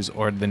issues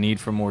or the need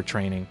for more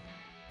training.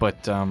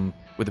 But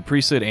with the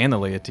priesthood and the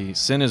laity,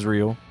 sin is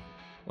real.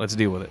 Let's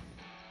deal with it.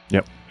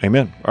 Yep.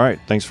 Amen. All right.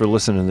 Thanks for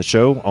listening to the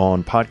show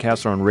on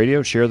podcast or on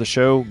radio. Share the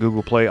show,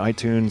 Google Play,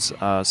 iTunes,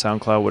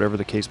 SoundCloud, whatever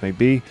the case may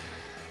be.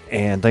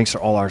 And thanks to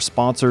all our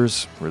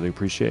sponsors. Really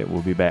appreciate it.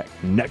 We'll be back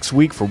next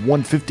week for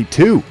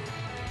 152.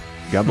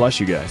 God bless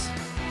you guys.